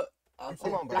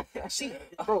 Hold on,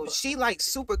 bro. She like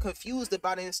super confused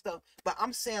about it and stuff. But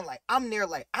I'm saying like I'm there,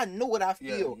 like I know what I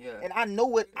feel, Yeah. and I know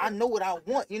what I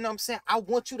want. You know what I'm saying? I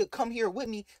want you to come here with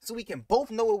me so we can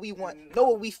both know what we want, know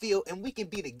what we feel, and we can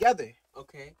be together.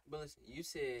 Okay, but listen, you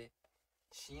said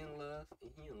she in love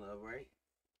and he in love, right?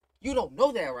 You don't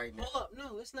know that right now. Hold up,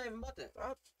 no, it's not even about that.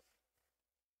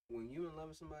 When you in love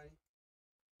with somebody,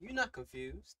 you're not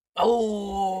confused.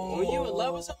 Oh. When you in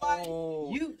love with somebody,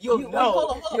 you know.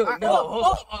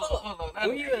 Hold on.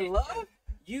 When you in love,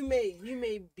 you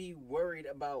may be worried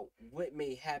about what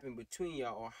may happen between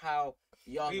y'all or how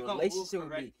y'all's relationship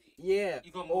would be. Yeah,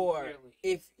 or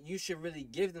if you should really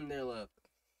give them their love.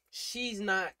 She's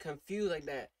not confused like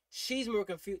that. She's more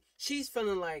confused. She's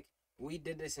feeling like we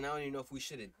did this, and I don't even know if we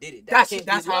should have did it.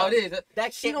 That's how it is.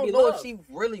 That She can't don't be know love. if she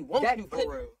really wants you for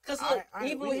real. Because All look, right,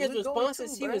 even we- with his we going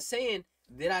responses, too, he bruh. was saying,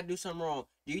 "Did I do something wrong?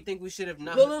 Do you think we should have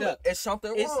not Look, hooked up?" it's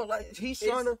something It's- wrong. Like he's it's-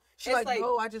 trying to. She's it's like, like-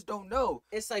 no, I just don't know.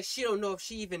 It's like she don't know if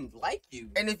she even like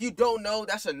you. And if you don't know,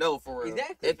 that's a no for real.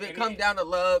 Exactly. If it It comes is. down to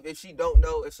love, if she don't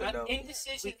know, it's a An no.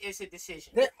 indecision is a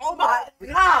decision. Oh my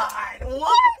God!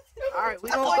 What? All right, we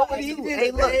I gonna thought go he into did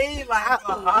hey, look, it,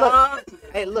 like,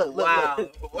 hey, look, wow.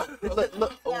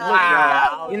 look, Wow.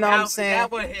 y'all. You know what I'm saying?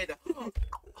 That one hit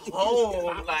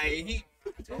home. Like he.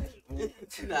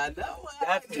 Nah,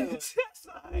 That's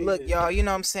Look, y'all. You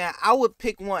know what I'm saying? I would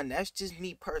pick one. That's just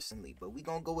me personally, but we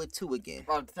gonna go with two again.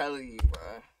 I'm telling you, bro.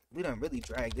 We done really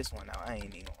dragged this one out. I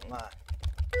ain't even gonna lie.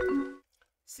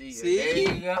 See, See? there you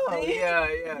go. See? Yeah.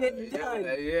 You're done.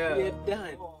 Yeah. You're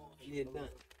done. You're done.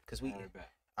 Cause we, Alright, back.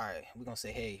 all right, we gonna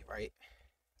say hey, right?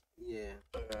 Yeah.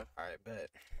 Okay. All right, bet.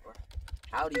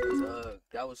 Howdy was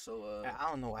that was so I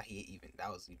don't know why that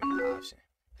was even an option.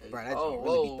 Bro, that oh, just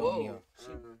really be throwing me whoa. off.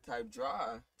 She type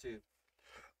dry. Two.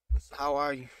 How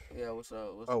are you? Yeah, what's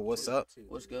up? What's up?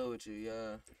 What's good with you?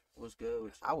 Yeah. What's good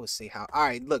with you? I would say how. All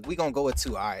right, look, we gonna go with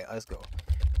two. All right, let's go.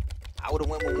 I would have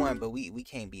went with one, but we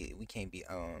can't be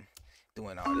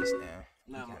doing all this now.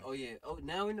 No, oh yeah. Oh,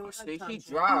 now we know what She time.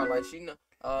 dry, like she know.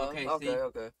 Okay, see?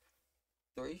 Okay.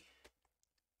 3?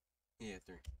 Yeah,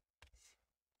 3.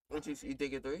 What you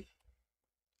think it 3?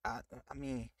 I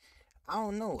mean, I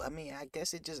don't know. I mean, I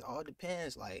guess it just all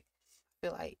depends. Like, I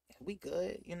feel like we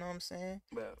good. You know what I'm saying?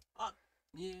 But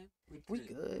Yeah, We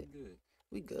good.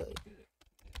 We good.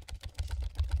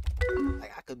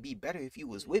 Like, I could be better if you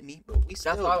was with me, but we that's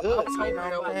still why I good. was You hoping know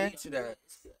that what I'm would saying? lead to that.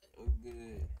 Oh,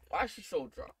 good. Why is she so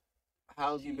dry?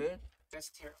 How's you been? That's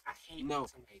terrible. I hate No. when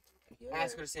somebody do that.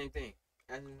 Ask her the same thing.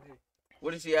 Ask her the same thing.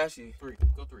 What did she ask you? 3.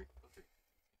 Go 3. Go 3.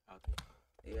 Okay.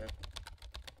 Yeah.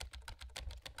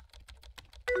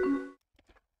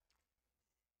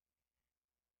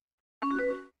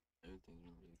 Everything's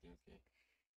gonna be okay.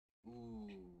 Ooh.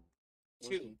 What's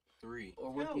 2. it? 3.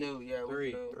 Or what's new? Yeah, what's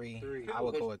 3. new? 3. 3. I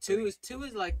would go with 2 3.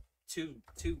 is like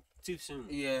too soon.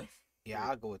 Yeah. Yeah,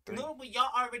 I'll go with 3. No, but y'all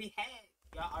already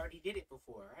did it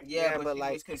before, right? Yeah, but but she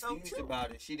like- was confused So,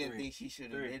 about it. She didn't 3. think she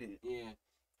should have 3. did it. Yeah.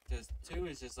 Because 2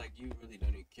 is just like you really don't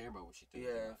even care about what she thinks.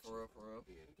 Yeah, about for real, you. for real.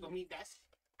 Yeah. I mean,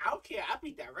 I don't care. I'll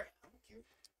be direct. I don't care.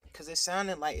 Cause it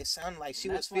sounded like she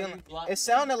was That's why feeling. you blocked It me.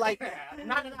 sounded like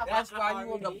Not enough. That's I why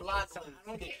you on the already block did, so list. I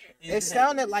don't care. it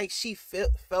sounded like she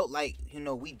felt like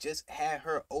we just had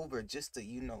her over just to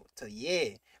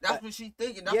That's But- what she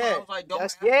thinking. That's why I was like, don't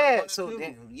that's ask her one and so two.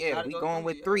 then Gotta we go going through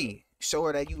with it, 3. Show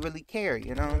her that you really care.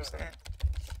 You know what I'm saying?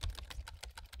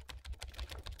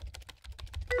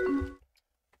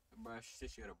 Bro, she said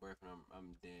she got a boyfriend.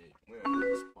 I'm dead.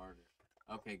 Yeah. Sparta.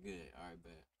 Okay, good. All right,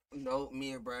 bet. No,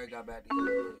 me and Brad got back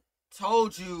together.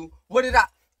 Told you. What did I?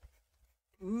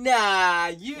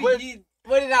 Nah,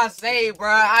 What did I say,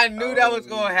 bruh? I knew that was Oh,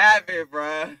 gonna happen,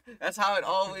 bruh. That's how it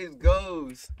always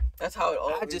goes. That's how it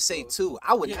always. I just say goes. 2.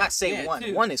 I would not say 1.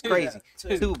 2. 1 is crazy.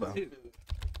 Yeah, 2, bro. See,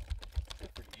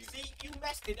 you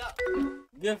messed it up.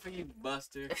 Good for you,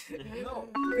 Buster. No.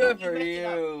 Good You for messed it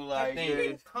up. you, like. Thank She you. this.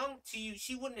 didn't come to you.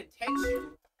 She wouldn't have texted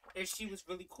you if she was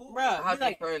really cool. Bruh, How's be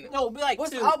like, your friend? no, be like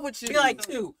What's 2. up with you? Be like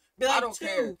 2. Be like I don't 2.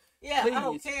 care. Yeah, I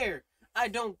don't Please. care. I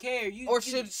don't care. You Or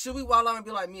you- should we wild out and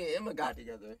be like, me and Emma got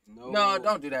together? No,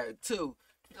 don't do that. 2.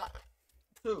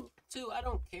 2. 2. I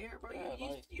don't care, bro.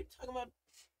 Yeah, You talking about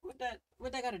what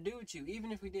that got to do with you?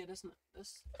 Even if we did, that's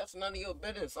That's none of your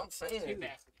business. I'm saying.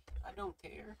 Exactly. I don't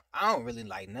care. I don't really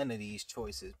like none of these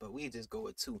choices, but we just go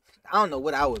with 2. I don't know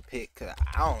what I would pick, cause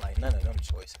I don't like none of them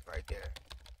choices right there.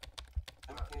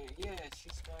 Okay, yeah, she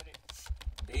started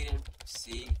dating.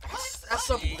 See,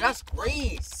 That's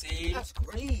great. See, That's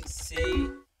great.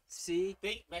 see.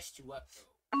 They messed you up,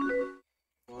 though.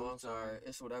 Oh, I'm sorry.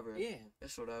 It's whatever. Yeah.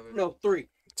 It's whatever. No, 3.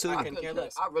 2. I I couldn't couldn't care care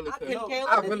less. I really I couldn't. couldn't care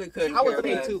I less. really couldn't. I would care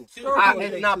say less. 2.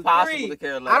 It's not possible 3. to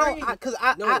care less. I don't, cause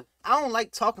No. I don't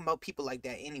like talking about people like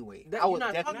that anyway. That- I you're would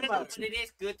not definitely. talking about But it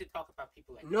is good to talk about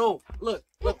people like No, that.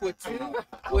 look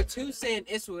with 2 saying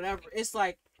it's whatever. It's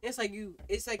like you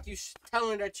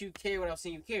telling her that you care without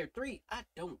saying you care. 3, I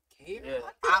don't care. Yeah.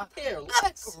 I don't care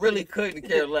less. Really couldn't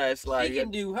care less. Like, She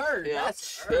can do her. yeah, I'm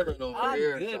That's chilling her. over I'm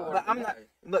here. good so with But I'm that. not.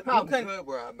 Look, I'm you couldn't. good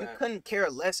where I'm You at. couldn't care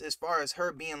less as far as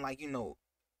her being like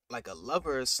like a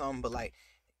lover or something, but like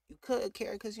you could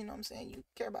care because you know what I'm saying, you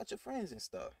care about your friends and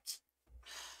stuff.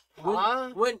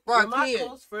 When Bro, my kid,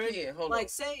 close friend, kid, hold like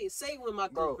on. say when my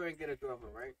Bro. close friend get a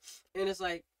girlfriend, right? And it's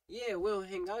like, yeah, we don't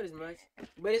hang out as much,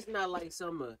 but it's not like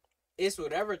some it's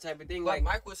whatever type of thing. Like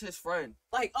Like Mike was his friend.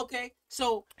 okay,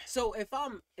 so if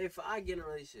I get in a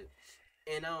relationship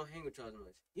and I don't hang with y'all as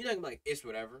much, you're not gonna be like it's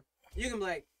whatever. You can be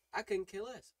like I couldn't care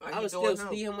less. How I you would doing still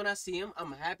now? see him when I see him.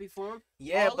 I'm happy for him.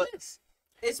 Yeah, All but this.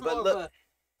 It's but more look- of a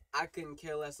I couldn't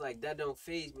care less. Like that don't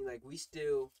phase me. Like we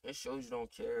still. It shows you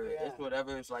don't care. Yeah. It's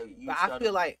whatever. It's like you. but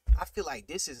I feel like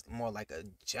this is more like a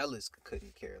jealous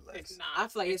couldn't care less. It's not. I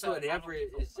feel like it's a- whatever I is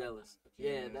don't think jealous. it's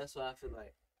Yeah, Yeah. that's what I feel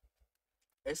like.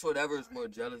 It's whatever is more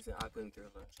jealous than I couldn't care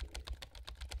less.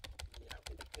 Yeah, I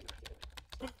really couldn't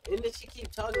care. And then she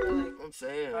keep talking like I'm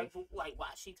saying. Like, why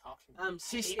is she talking? I'm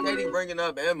She's sick. steady bringing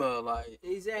up Emma. Like,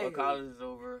 Exactly. when college is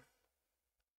over.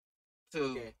 2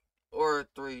 Okay. or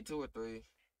 3. 2 or 3.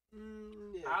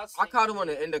 Yeah. I'll I say kind of want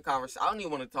to end the conversation. I don't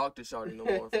even want to talk to Shawty no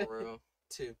more for real.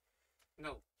 2.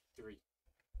 No, 3.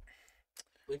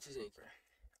 What you think?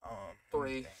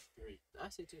 3. 3. I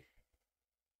say 2.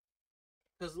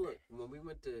 Cause look, when we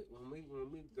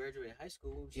graduated high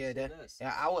school, what was Yeah, she that.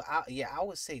 saying to us? Yeah, I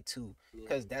would say 2, Yeah.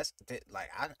 because like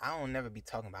I don't never be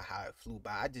talking about how it flew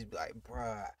by. I just be like,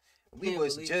 bruh, we Can't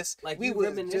was believe- just like we you was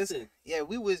just reminiscing.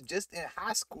 we was just in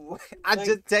high school. Like-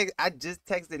 I just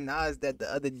texted Nas that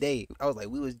the other day. I was like,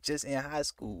 we was just in high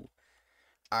school.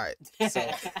 All right, so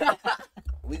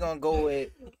we gonna go with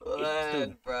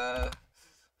Man, bruh.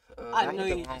 I I know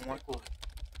hit you the wrong just one. picked one.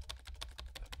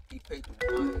 He picked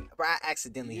the one. Bro, I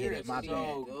accidentally hit You're it. My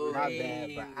so bad. My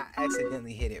bad, but I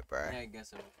accidentally hit it, bro. Yeah, I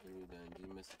guess I'm done.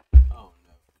 You missed. Oh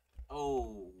no.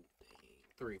 Oh,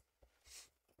 dang. 3.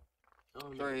 Oh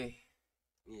no. 3.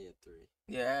 Yeah, 3.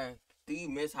 Yeah. Do you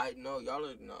miss height? No, y'all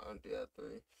are not. Yeah,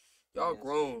 3. Y'all Yeah,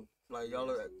 grown. Like, y'all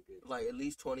Yeah, are that's good. like at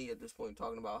least 20 at this point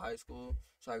talking about high school.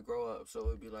 So I grow up. So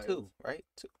it'd be like 2, right?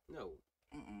 2. No.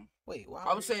 Mm-mm. Wait, why?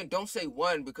 I was saying don't say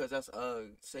 1 because that's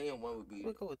saying 1 would be.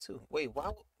 we'll go with 2. Wait,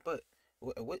 why? But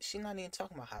what? She not even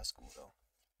talking about high school though.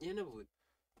 Yeah, no, but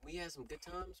we had some good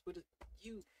times, but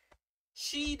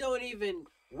she don't even.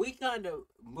 We kind of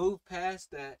moved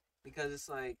past that because it's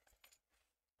like,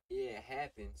 yeah, it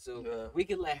happened. So Yeah. we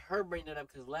can let her bring that up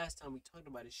because last time we talked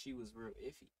about it, she was real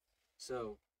iffy.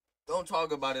 So Don't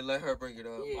talk about it. Let her bring it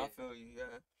up. Yeah. I feel you.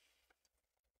 Yeah.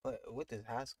 But what does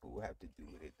high school have to do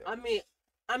with it, though? I mean,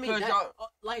 'Cause that, y'all-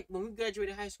 like when we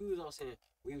graduated high school, we was all saying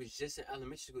we was just in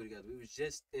elementary school together. We was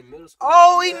just in middle school.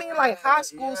 Oh, we mean like high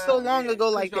school so long ago,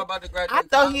 'Cause like y'all that. about to graduate I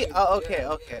thought he. college. Oh, okay, Yeah,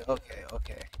 okay, yeah. okay,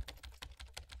 okay.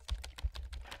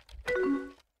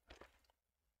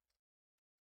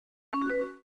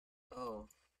 Oh,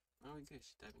 Oh, we good.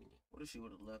 She typing again. what if she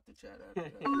would have left the chat after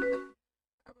that?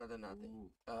 I'd rather not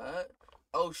think.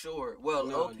 Oh, sure. Well,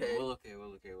 No, okay. We'll okay.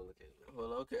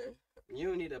 Well, okay. You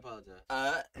don't need to apologize.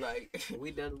 Like,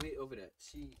 We done. We over that.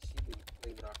 She been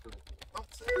playing with our feelings. I'm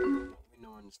saying, We know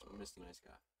Mr. Nice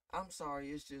Guy. I'm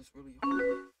sorry. It's just really hard.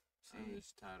 I'm See,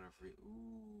 just tired of free.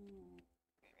 Ooh.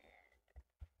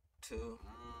 2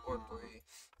 or 3.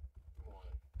 One.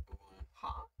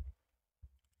 Huh?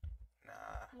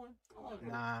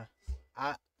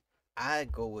 Nah. I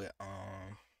go with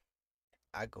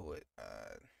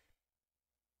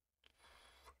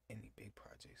any big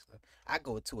projects. I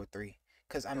go with 2 or 3.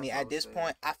 Cause I That's mean, what I at was this saying.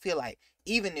 point, I feel like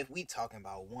even if we talking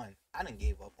about 1, I done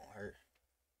gave up on her.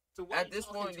 So what At you this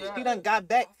talking point, to? yeah. She done got I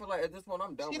back. feel like at this point,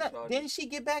 I'm done She with done, y'all. didn't she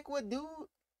get back with dude?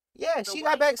 Yeah, So she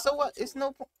why got back. you So what? talking to It's her?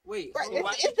 no point. Wait. Right, hold on.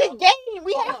 why it's you the talking- game.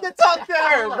 We Hold have up. to talk to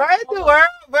her, Hold up, right? hold To up. her,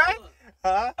 right? Hold up.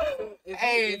 Huh?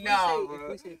 Hey, nah, if bro.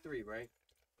 we say 3, right?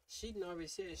 She done already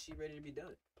said she ready to be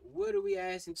done. What do we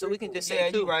ask in So 3 we can for? just say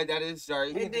Yeah, 2. you right. That is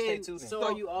right. We And can just say then, 2 then. so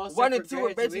are you all set 1 for and 2 are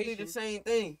basically graduation? the same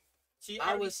thing. She I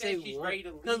already would said say she's 1. ready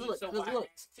to Cause leave. look, So cause why look,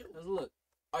 ask 2? cause look.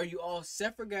 Are you all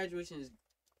set for graduation?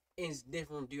 Is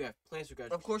different. Do you have plans for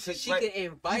graduation? Of course, Cause she's she right. can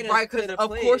invite us Right, to because the of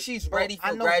plans. course she's Bro, ready I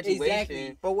for know graduation.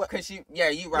 exactly. But what? Cause you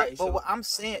right. But so- what I'm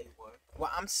saying,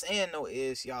 what I'm saying though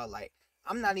is, y'all, like,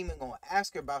 I'm not even gonna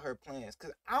ask her about her plans,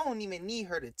 cause I don't even need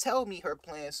her to tell me her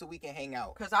plans so we can hang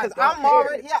out. 'Cause I don't I'm care.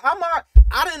 already,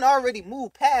 I didn't already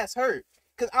move past her,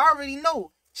 cause I already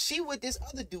know she with this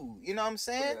other dude. You know what I'm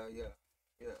saying?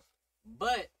 Yeah.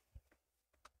 But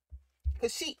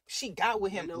Cause she got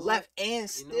with him, You know left, what? and you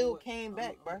still know what? came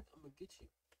back, bro. I'm gonna get you.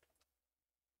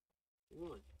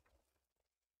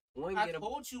 One I get a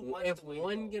told you once if the way to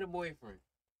one go. get a boyfriend,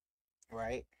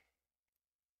 Right?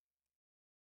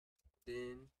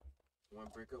 then one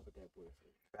break up with that boyfriend.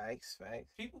 Facts.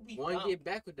 People be One dumb. get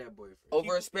back with that boyfriend. Over a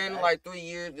People span of back. like 3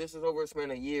 years, this is over a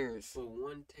span of years. But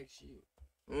one text you.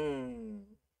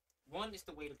 One is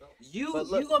the way to go. But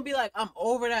look- You gonna be like, I'm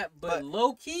over that, but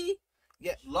low key,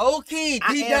 Low key,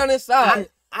 I deep am- down inside.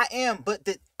 I am, but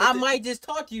I might just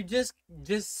talk to you just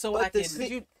so I But the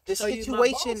can. the show you my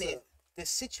situation boss is up. the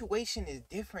situation is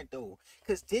different though,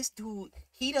 cause this dude,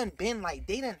 he done been like,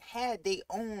 they done had their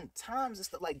own times and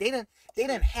stuff, like they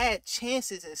done had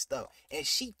chances and stuff, and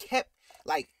she kept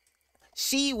like,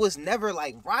 she was never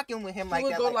like rocking with him She like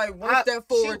would that. go like one step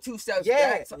forward, 2 steps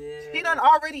yeah. back. She done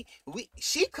already.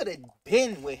 She could have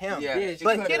been with him. Yeah, she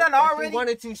but could've. he done If already. she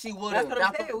wanted to, she would That's have. what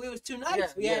I'm saying. We was too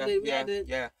nice. We had to.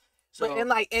 Yeah. So,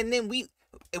 So and then we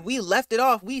left it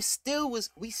off. We still was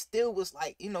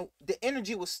like, you know, the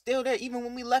energy was still there even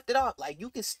when we left it off. Like, you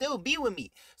can still be with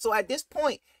me. So at this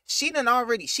point, she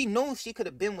knows she could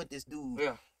have been with this dude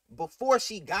yeah. before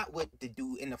she got with the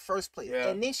dude in the first place. Yeah.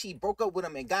 And then she broke up with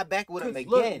him and got back with him 'Cause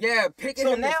again. look, picking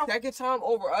So him now- the second time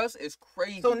over us is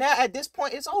crazy. So now at this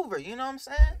point, it's over. You know what I'm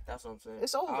saying? That's what I'm saying.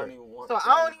 It's over. I don't even want. So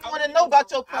I don't even want to know about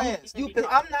your plans. Cause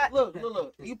I'm not.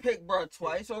 Look. You picked bruh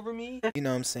twice over me. You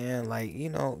know what I'm saying? Like, you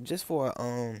know, just for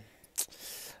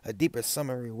a deeper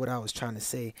summary of what I was trying to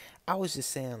say, I was just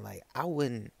saying, like, I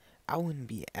wouldn't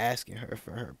be asking her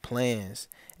for her plans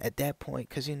at that point,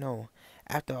 because, you know,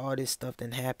 after all this stuff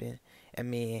that happened, I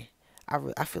mean,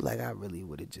 I feel like I really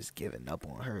would have just given up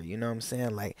on her. You know what I'm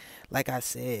saying? Like I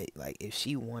said, like, if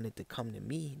she wanted to come to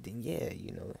me, then yeah,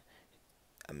 you know,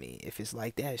 I mean, if it's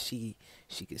like that, she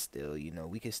could still, you know,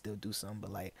 we could still do something.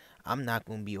 But like, I'm not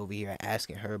gonna be over here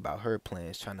asking her about her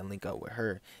plans, trying to link up with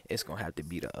her. It's gonna have to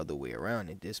be the other way around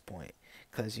at this point,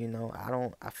 cause you know,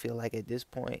 I feel like at this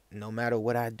point, no matter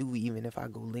what I do, even if I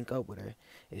go link up with her,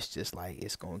 it's just like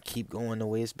it's gonna keep going the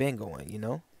way it's been going, you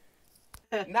know.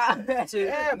 Nah, Not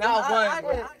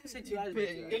one. If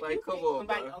If Like, you come pick on,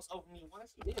 somebody bro. else over me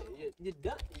once, you're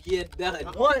done. You're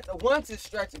done. Once is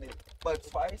stretching it, but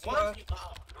twice, bro. once,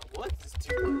 Once is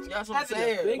too much. That's what I'm Having to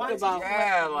saying. think Once about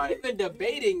yeah, like even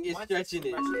debating is Once stretching it.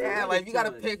 is yeah, One like is you gotta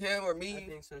too much. pick him or I me.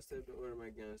 think so. Step to order my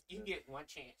guns. you get one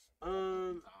chance.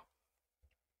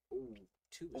 Ooh,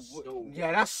 two is so.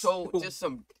 Yeah, that's so just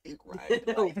some dick right.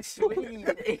 Like, sweet.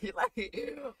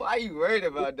 Like, why you worried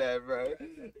about that, bro?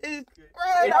 It's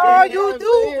right. Yeah, All you you know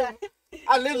do.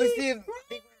 I literally see it.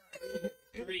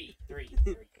 Three.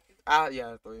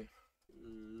 Yeah, 3.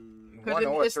 1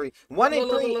 or it's- 3. 1 and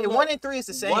look, 3. look, look. 1 and 3 is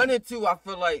the same. 1 and 2, I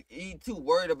feel like he too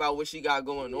worried about what she got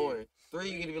going on. 3,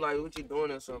 you gonna be like, what you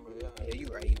doing or something? Yeah. Yeah, you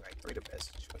right. 3 the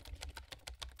best.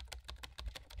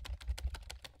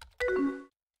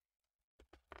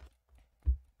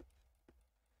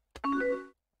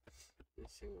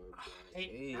 Hey,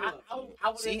 Hey, I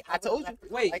would've- See, I told you. left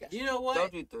it- Wait, Like- you know what?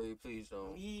 Don't do 3, please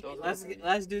don't. We- Don't do Let's three.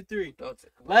 let's do 3. Don't.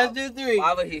 Let's do 3.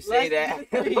 Why would he say Let's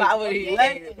that? do 3. Why would he?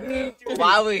 Let's say do that?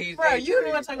 Why would he? Bro, say you the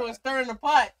three? one talking about stirring the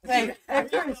pot. Hey,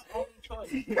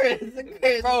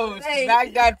 Bro, Hey,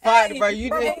 smack that pot, hey, bro. You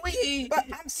bro, did. But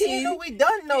I'm saying no, we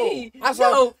done though. That's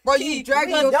yo, what, bro. You Keith,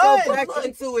 dragging we yourself done. back Look,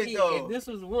 into it Keith, though. If this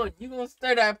was 1, you gonna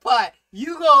stir that pot.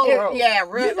 You gonna, Yeah,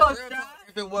 real. You gonna real try? talk,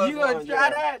 if it was you gonna one, try yeah.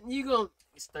 that? You gonna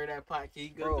stir that pot,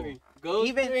 Keith. Go Bro, 3. Go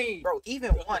even 3. bro,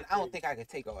 even 1, I don't think I could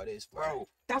take all this, bro.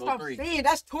 That's Go what I'm 3. saying.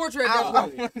 That's torture. At I that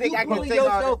don't point. think You I can pulling take all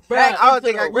yourself this. back I don't into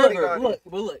think the I can take river. all this. Look,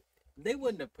 but look, they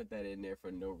wouldn't have put that in there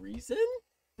for no reason.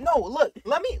 No, look,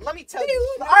 let me tell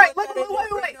you. All right, wait.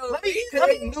 Let me Because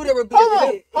they knew there would be.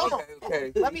 Hold on.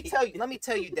 Okay. let me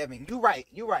tell you, Devin. You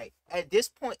right. At this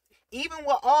point, even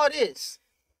with all this,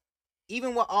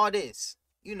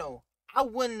 you know, I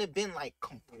wouldn't have been like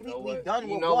completely what? done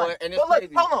You with know 1. what? And it's But look,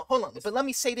 crazy. hold on. But let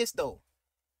me say this though.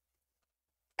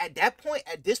 At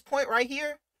this point right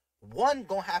here,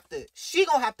 she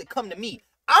gonna have to come to me.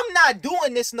 I'm not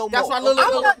doing this no That's more. why. Look,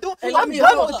 I'm not doing. and I'm let me-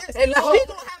 done hold with on. this. And let-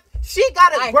 She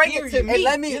gotta I bring hear it to you. me. And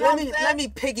let me You know what I'm saying? let me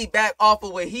piggyback off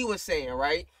of what he was saying,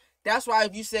 right? That's why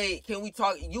if you say, "Can we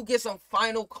talk?" You get some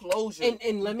final closure.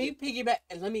 And let me piggyback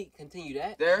and let me continue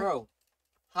that. There? Bro,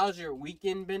 how's your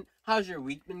weekend been? How's your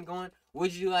week been going?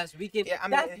 What'd you do last weekend? Yeah, I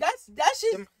mean, that's just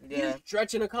Yeah. you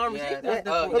stretching a conversation. Yeah, That's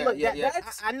the oh, point. But look, yeah, yeah.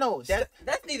 That's, I know that.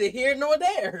 that's neither here nor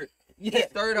there. Yeah,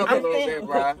 stir it up a I'm little saying- bit,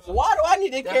 bro. Why do I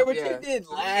need to care what Yeah. you did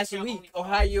last week or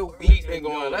how your Week's week been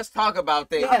going. Let's talk about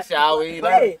things, Yeah. shall we?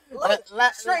 Hey, Let-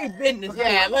 let's straight business.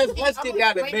 Yeah, let's I'm get gonna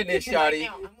down to explain it business, you right shawty.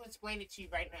 now. I'm gonna explain it to you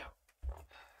right now.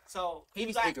 So He you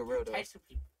be got speaking real, though. types of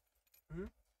people. Hmm?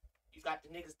 You got the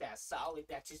niggas that's solid,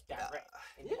 that just direct.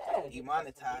 And Yeah. you got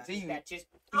the Demonetized. niggas that just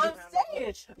I'm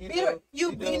saying, You Peter, do. you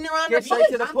You beating do. around Get the straight bush.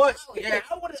 to the I'm point. solid. Yeah.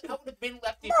 I would have been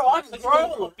left in Bro, I'm but you grown.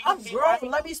 gonna beat I'm me, grown. right?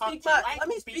 Let me Talk speak to you, my- right? let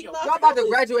me Be speak your my- Y'all about to friend.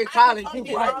 graduate I college. don't You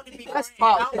get right. wrong to be Let's friends.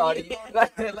 talk, I don't shawty. get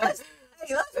Let's Hey,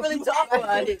 let's really You talk had to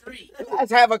about go it. 3. let's have a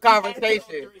You had to go conversation.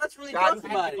 3. Let's really Got talk to.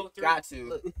 about go it. 3. Got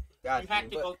to. Got You had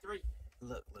to to. go 3.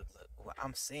 Look. What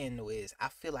I'm saying though is, I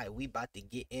feel like we about to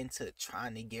get into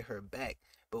trying to get her back.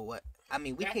 But what I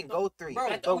mean, we That's can the- go 3. Bro,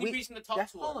 That's the but only we reason to talk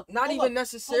that's- to Hold her. on. Not Hold even up.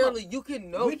 necessarily. You can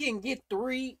know. We can get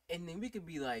 3, and then we can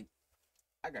be like,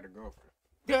 I got a girlfriend.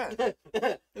 Yeah.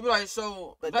 It'd be like,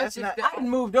 so But let's that's just. I done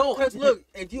moved on. Because look,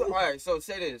 if you all right, so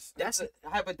say this. That's That's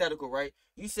hypothetical, right?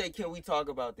 You say, "Can we talk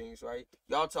about things?" Right?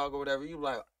 Y'all talk or whatever. You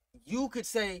like, you could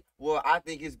say, "Well, I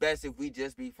think it's best if we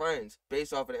just be friends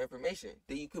based off of the information."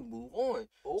 Then you could move on.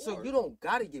 So Or- you don't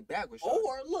gotta get back with. Shawty.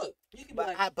 Or look, you can be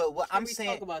like, but what can I'm we saying,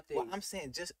 talk about what things? I'm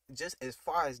saying, just as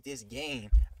far as this game,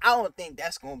 I don't think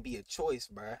that's gonna be a choice,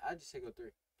 bruh. I just say go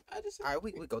 3. I just say All right,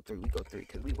 we go 3,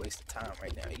 because we wasting time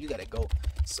right now. You gotta go,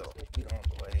 so we gonna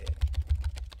go ahead.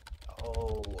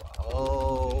 Oh.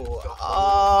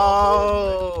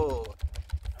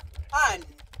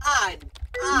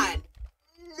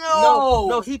 on.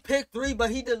 No, he picked 3, but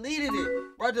he deleted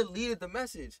it. Bro, deleted the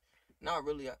message. Not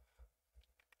really.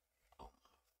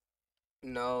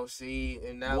 No, see,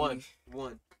 and now One. We're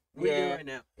doing Yeah, right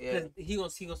now. yeah. Cause he gonna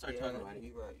start talking about it.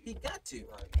 You right. He got to. You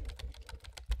right.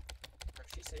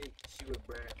 She said she would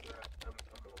brag, bro.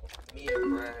 Me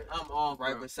and Brad I'm off,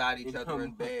 right bro. beside each other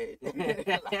in bed.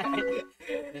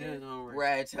 Yeah, don't worry.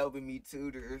 Brad's helping me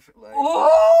tutor. Like,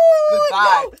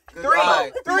 Oh, goodbye.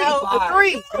 no. Goodbye.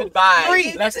 Three. Goodbye.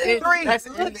 Three. Let's end. Three. Let's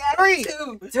Look end. at 3.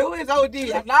 2 is OD.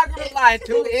 I'm not gonna lie.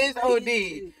 2 is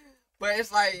OD. But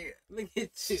it's like, Look at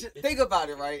you. think about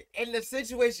it, right? In the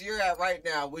situation you're at right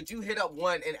now, would you hit up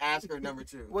 1 and ask her number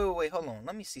 2? Wait, hold on.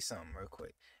 Let me see something real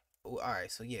quick. Oh, all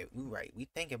right, so yeah, we right. We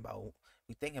thinking about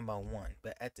 1,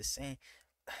 but at the same.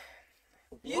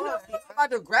 You know, I'm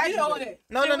about to graduate. you know what?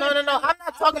 No. I'm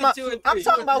not talking about. Two and I'm three.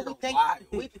 talking about Why?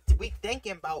 we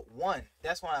thinking about 1.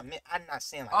 That's what I meant. I'm not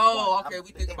saying like. Oh, 1. okay. I'm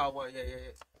We think about 1. Yeah.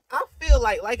 I feel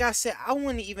like I said, I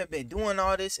wouldn't even been doing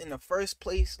all this in the first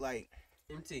place. Like,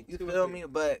 MT. you 2 and feel 3. me?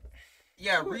 But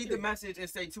Yeah, 2 or read 3. the message and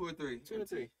say 2 or 3. 2 and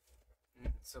 3.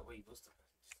 So wait, what's the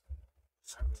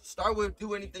Start with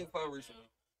do anything fun recently.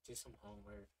 just some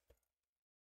homework.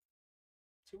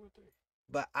 2 or 3.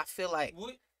 but I feel like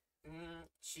What?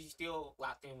 She's still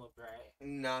locked in with Brad.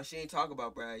 No, she ain't talk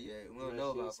about Brad yet. We don't know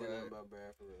about Brad.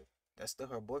 Brad for real. that's still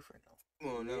her boyfriend though.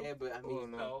 We don't know. Yeah, but I We mean,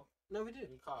 don't know. no, we did.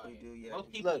 We call We it. do, yeah.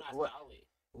 Most people Look, not what- solid.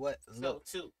 What? So Look,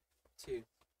 2. Two.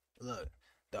 look.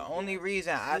 The only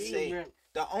reason I say,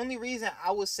 the only reason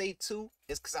I would say 2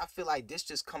 is because I feel like this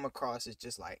just come across as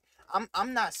just like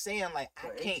I'm not saying like I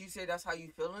But can't. ain't you say that's how you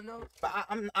feeling though? But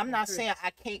I'm not saying I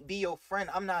can't be your friend.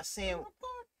 I'm not saying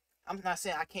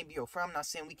I can't be your friend. I'm not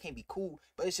saying we can't be cool.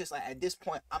 But it's just like at this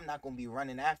point, I'm not gonna be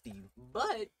running after you.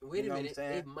 But wait You know a what I'm minute,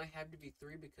 saying? it might have to be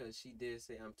 3 because she did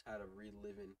say I'm tired of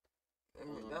reliving.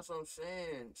 That's what I'm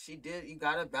saying. She did. You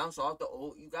gotta bounce off the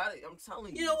old. You gotta. I'm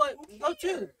telling you. You know what? Go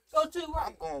 2. Go 2. I'm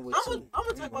Right. going with I'm 2.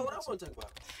 gonna talk about what I want to talk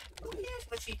about. Who cares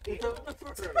what she did?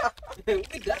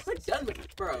 We're done with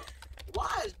it, bro.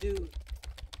 Why is dude?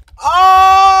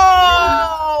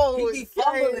 Oh, He be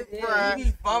fumbling. okay, Yeah, bruh. he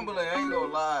be fumbling. I ain't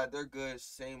gonna lie. They're good.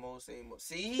 Same old, same old.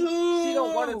 See, she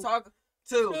don't want to talk.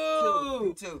 Two.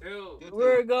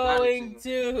 We're Got it, going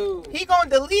two. to. He gonna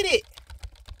delete it.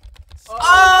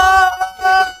 Oh.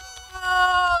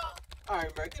 All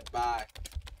right, bro. Goodbye.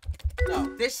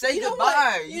 No. Just say You know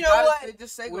goodbye. what? You know what? Say,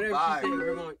 just say Whatever goodbye. she said,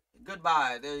 we're going.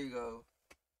 Goodbye. There you go.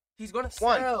 He's gonna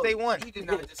One. sell. Say one. He did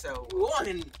not just sell.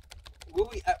 One. Will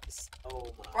we?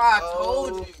 Oh my. Bro, I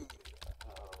told you.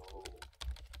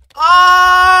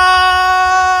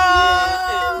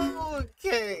 Oh,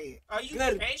 okay. Are you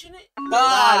Good. changing it?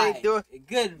 Bye. they do it.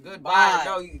 Goodbye.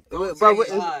 No, you don't Bro,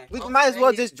 say it. we Don't might as say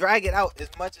well it. just drag it out as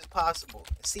much as possible.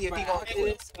 See if Bro, he gonna after do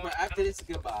it. this, after this,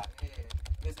 goodbye. Yeah.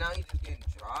 Because now he's just getting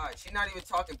dry. She's not even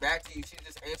talking back to you. She's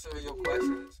just answering your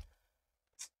questions.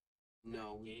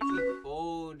 No, we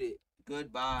folded.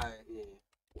 Goodbye. Yeah,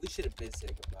 we should have been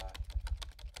said goodbye.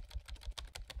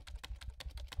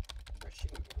 Bro, she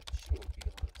gonna be honest. She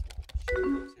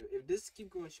gonna be, if this keep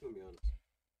going, she gonna be honest.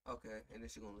 Okay, and then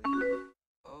she's gonna leave.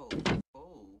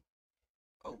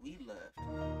 Oh, we left.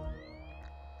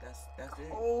 That's it.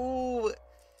 Oh,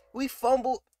 we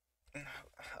fumbled.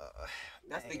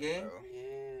 That's the Dang, game? bro.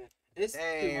 Yeah, it's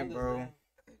Dang, bro.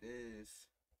 It is.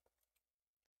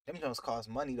 Them joints cost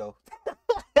money though.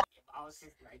 I was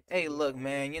just like, Hey, look,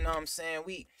 man. You know what I'm saying?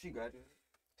 She graduated.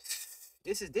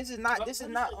 This is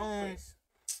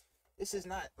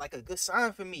not like a good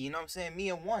sign for me. You know what I'm saying? Me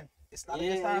and one. It's not a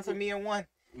good sign for me and one.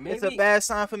 Maybe, It's a bad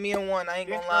sign for me and one. I ain't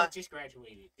your gonna lie. girl just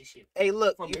graduated this year. Hey,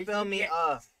 look, From you feel me?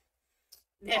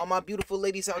 Yeah. All my beautiful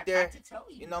ladies I out have there. to tell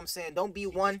you. You know what I'm saying? Don't be She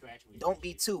just one. graduated Don't this be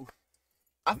year. two.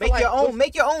 I feel Make like your own. what's-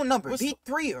 Make your own number. what's- Be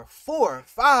 3 or 4 or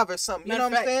 5 or something. You know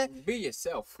what I'm saying? Be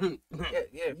yourself. Yeah,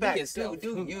 yeah. Be Facts. yourself.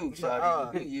 Do you, Uh,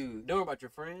 shawty. Do you. Don't worry about your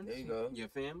friends. There you go. Your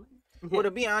family. Well,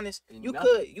 to be honest, you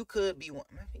Nothing. could be one.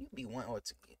 Man, you be 1 or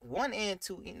 2, 1 and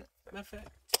 2. You know, Matter of fact,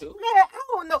 Two? man, I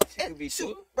don't know. She could be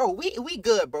Shoot, two. bro. We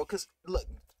good, bro. Cause look,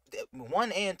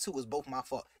 1 and 2 is both my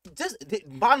fault. Just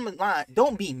bottom line,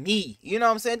 don't be me. You know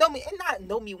what I'm saying? Don't be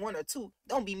me 1 or 2.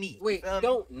 Don't be me. wait, You feel me?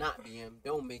 don't not be him.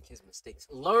 Don't make his mistakes.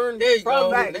 Learn There you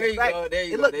from go. him. There you go. There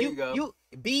you And go. look, There you go. you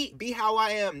be how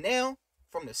I am now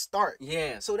from the start.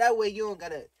 Yeah. So that way you don't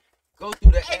gotta. Go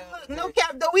through the. Hey, look, no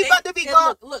cap though. We about to be And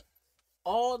gone. look.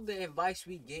 All the advice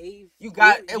we gave. You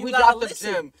got, and you we gotta dropped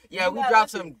listen. some gem. Yeah, You we gotta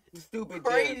dropped listen. some stupid gems.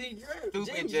 Crazy Stupid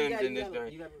gems. gems in this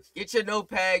joint. Get your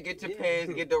notepad, get your Yeah.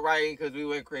 pens, get the writing, because we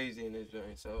went crazy in this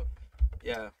joint. So,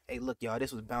 yeah. Hey, look, y'all.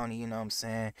 This was Bounty. You know what I'm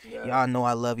saying? Yeah. Y'all know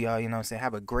I love y'all. You know what I'm saying?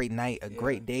 Have a great night, a Yeah.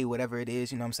 great day, whatever it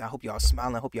is. You know what I'm saying? I hope y'all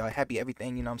smiling. Hope y'all happy.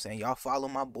 Everything. You know what I'm saying? Y'all follow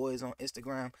my boys on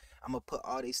Instagram. I'm gonna put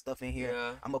all these stuff in here. Yeah.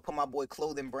 I'm gonna put my boy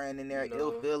clothing brand in there, You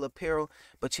know. Illville Apparel.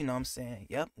 But you know what I'm saying?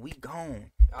 Yep, we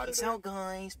gone. Out of Peace there. out,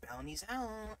 guys. Bounty's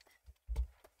out.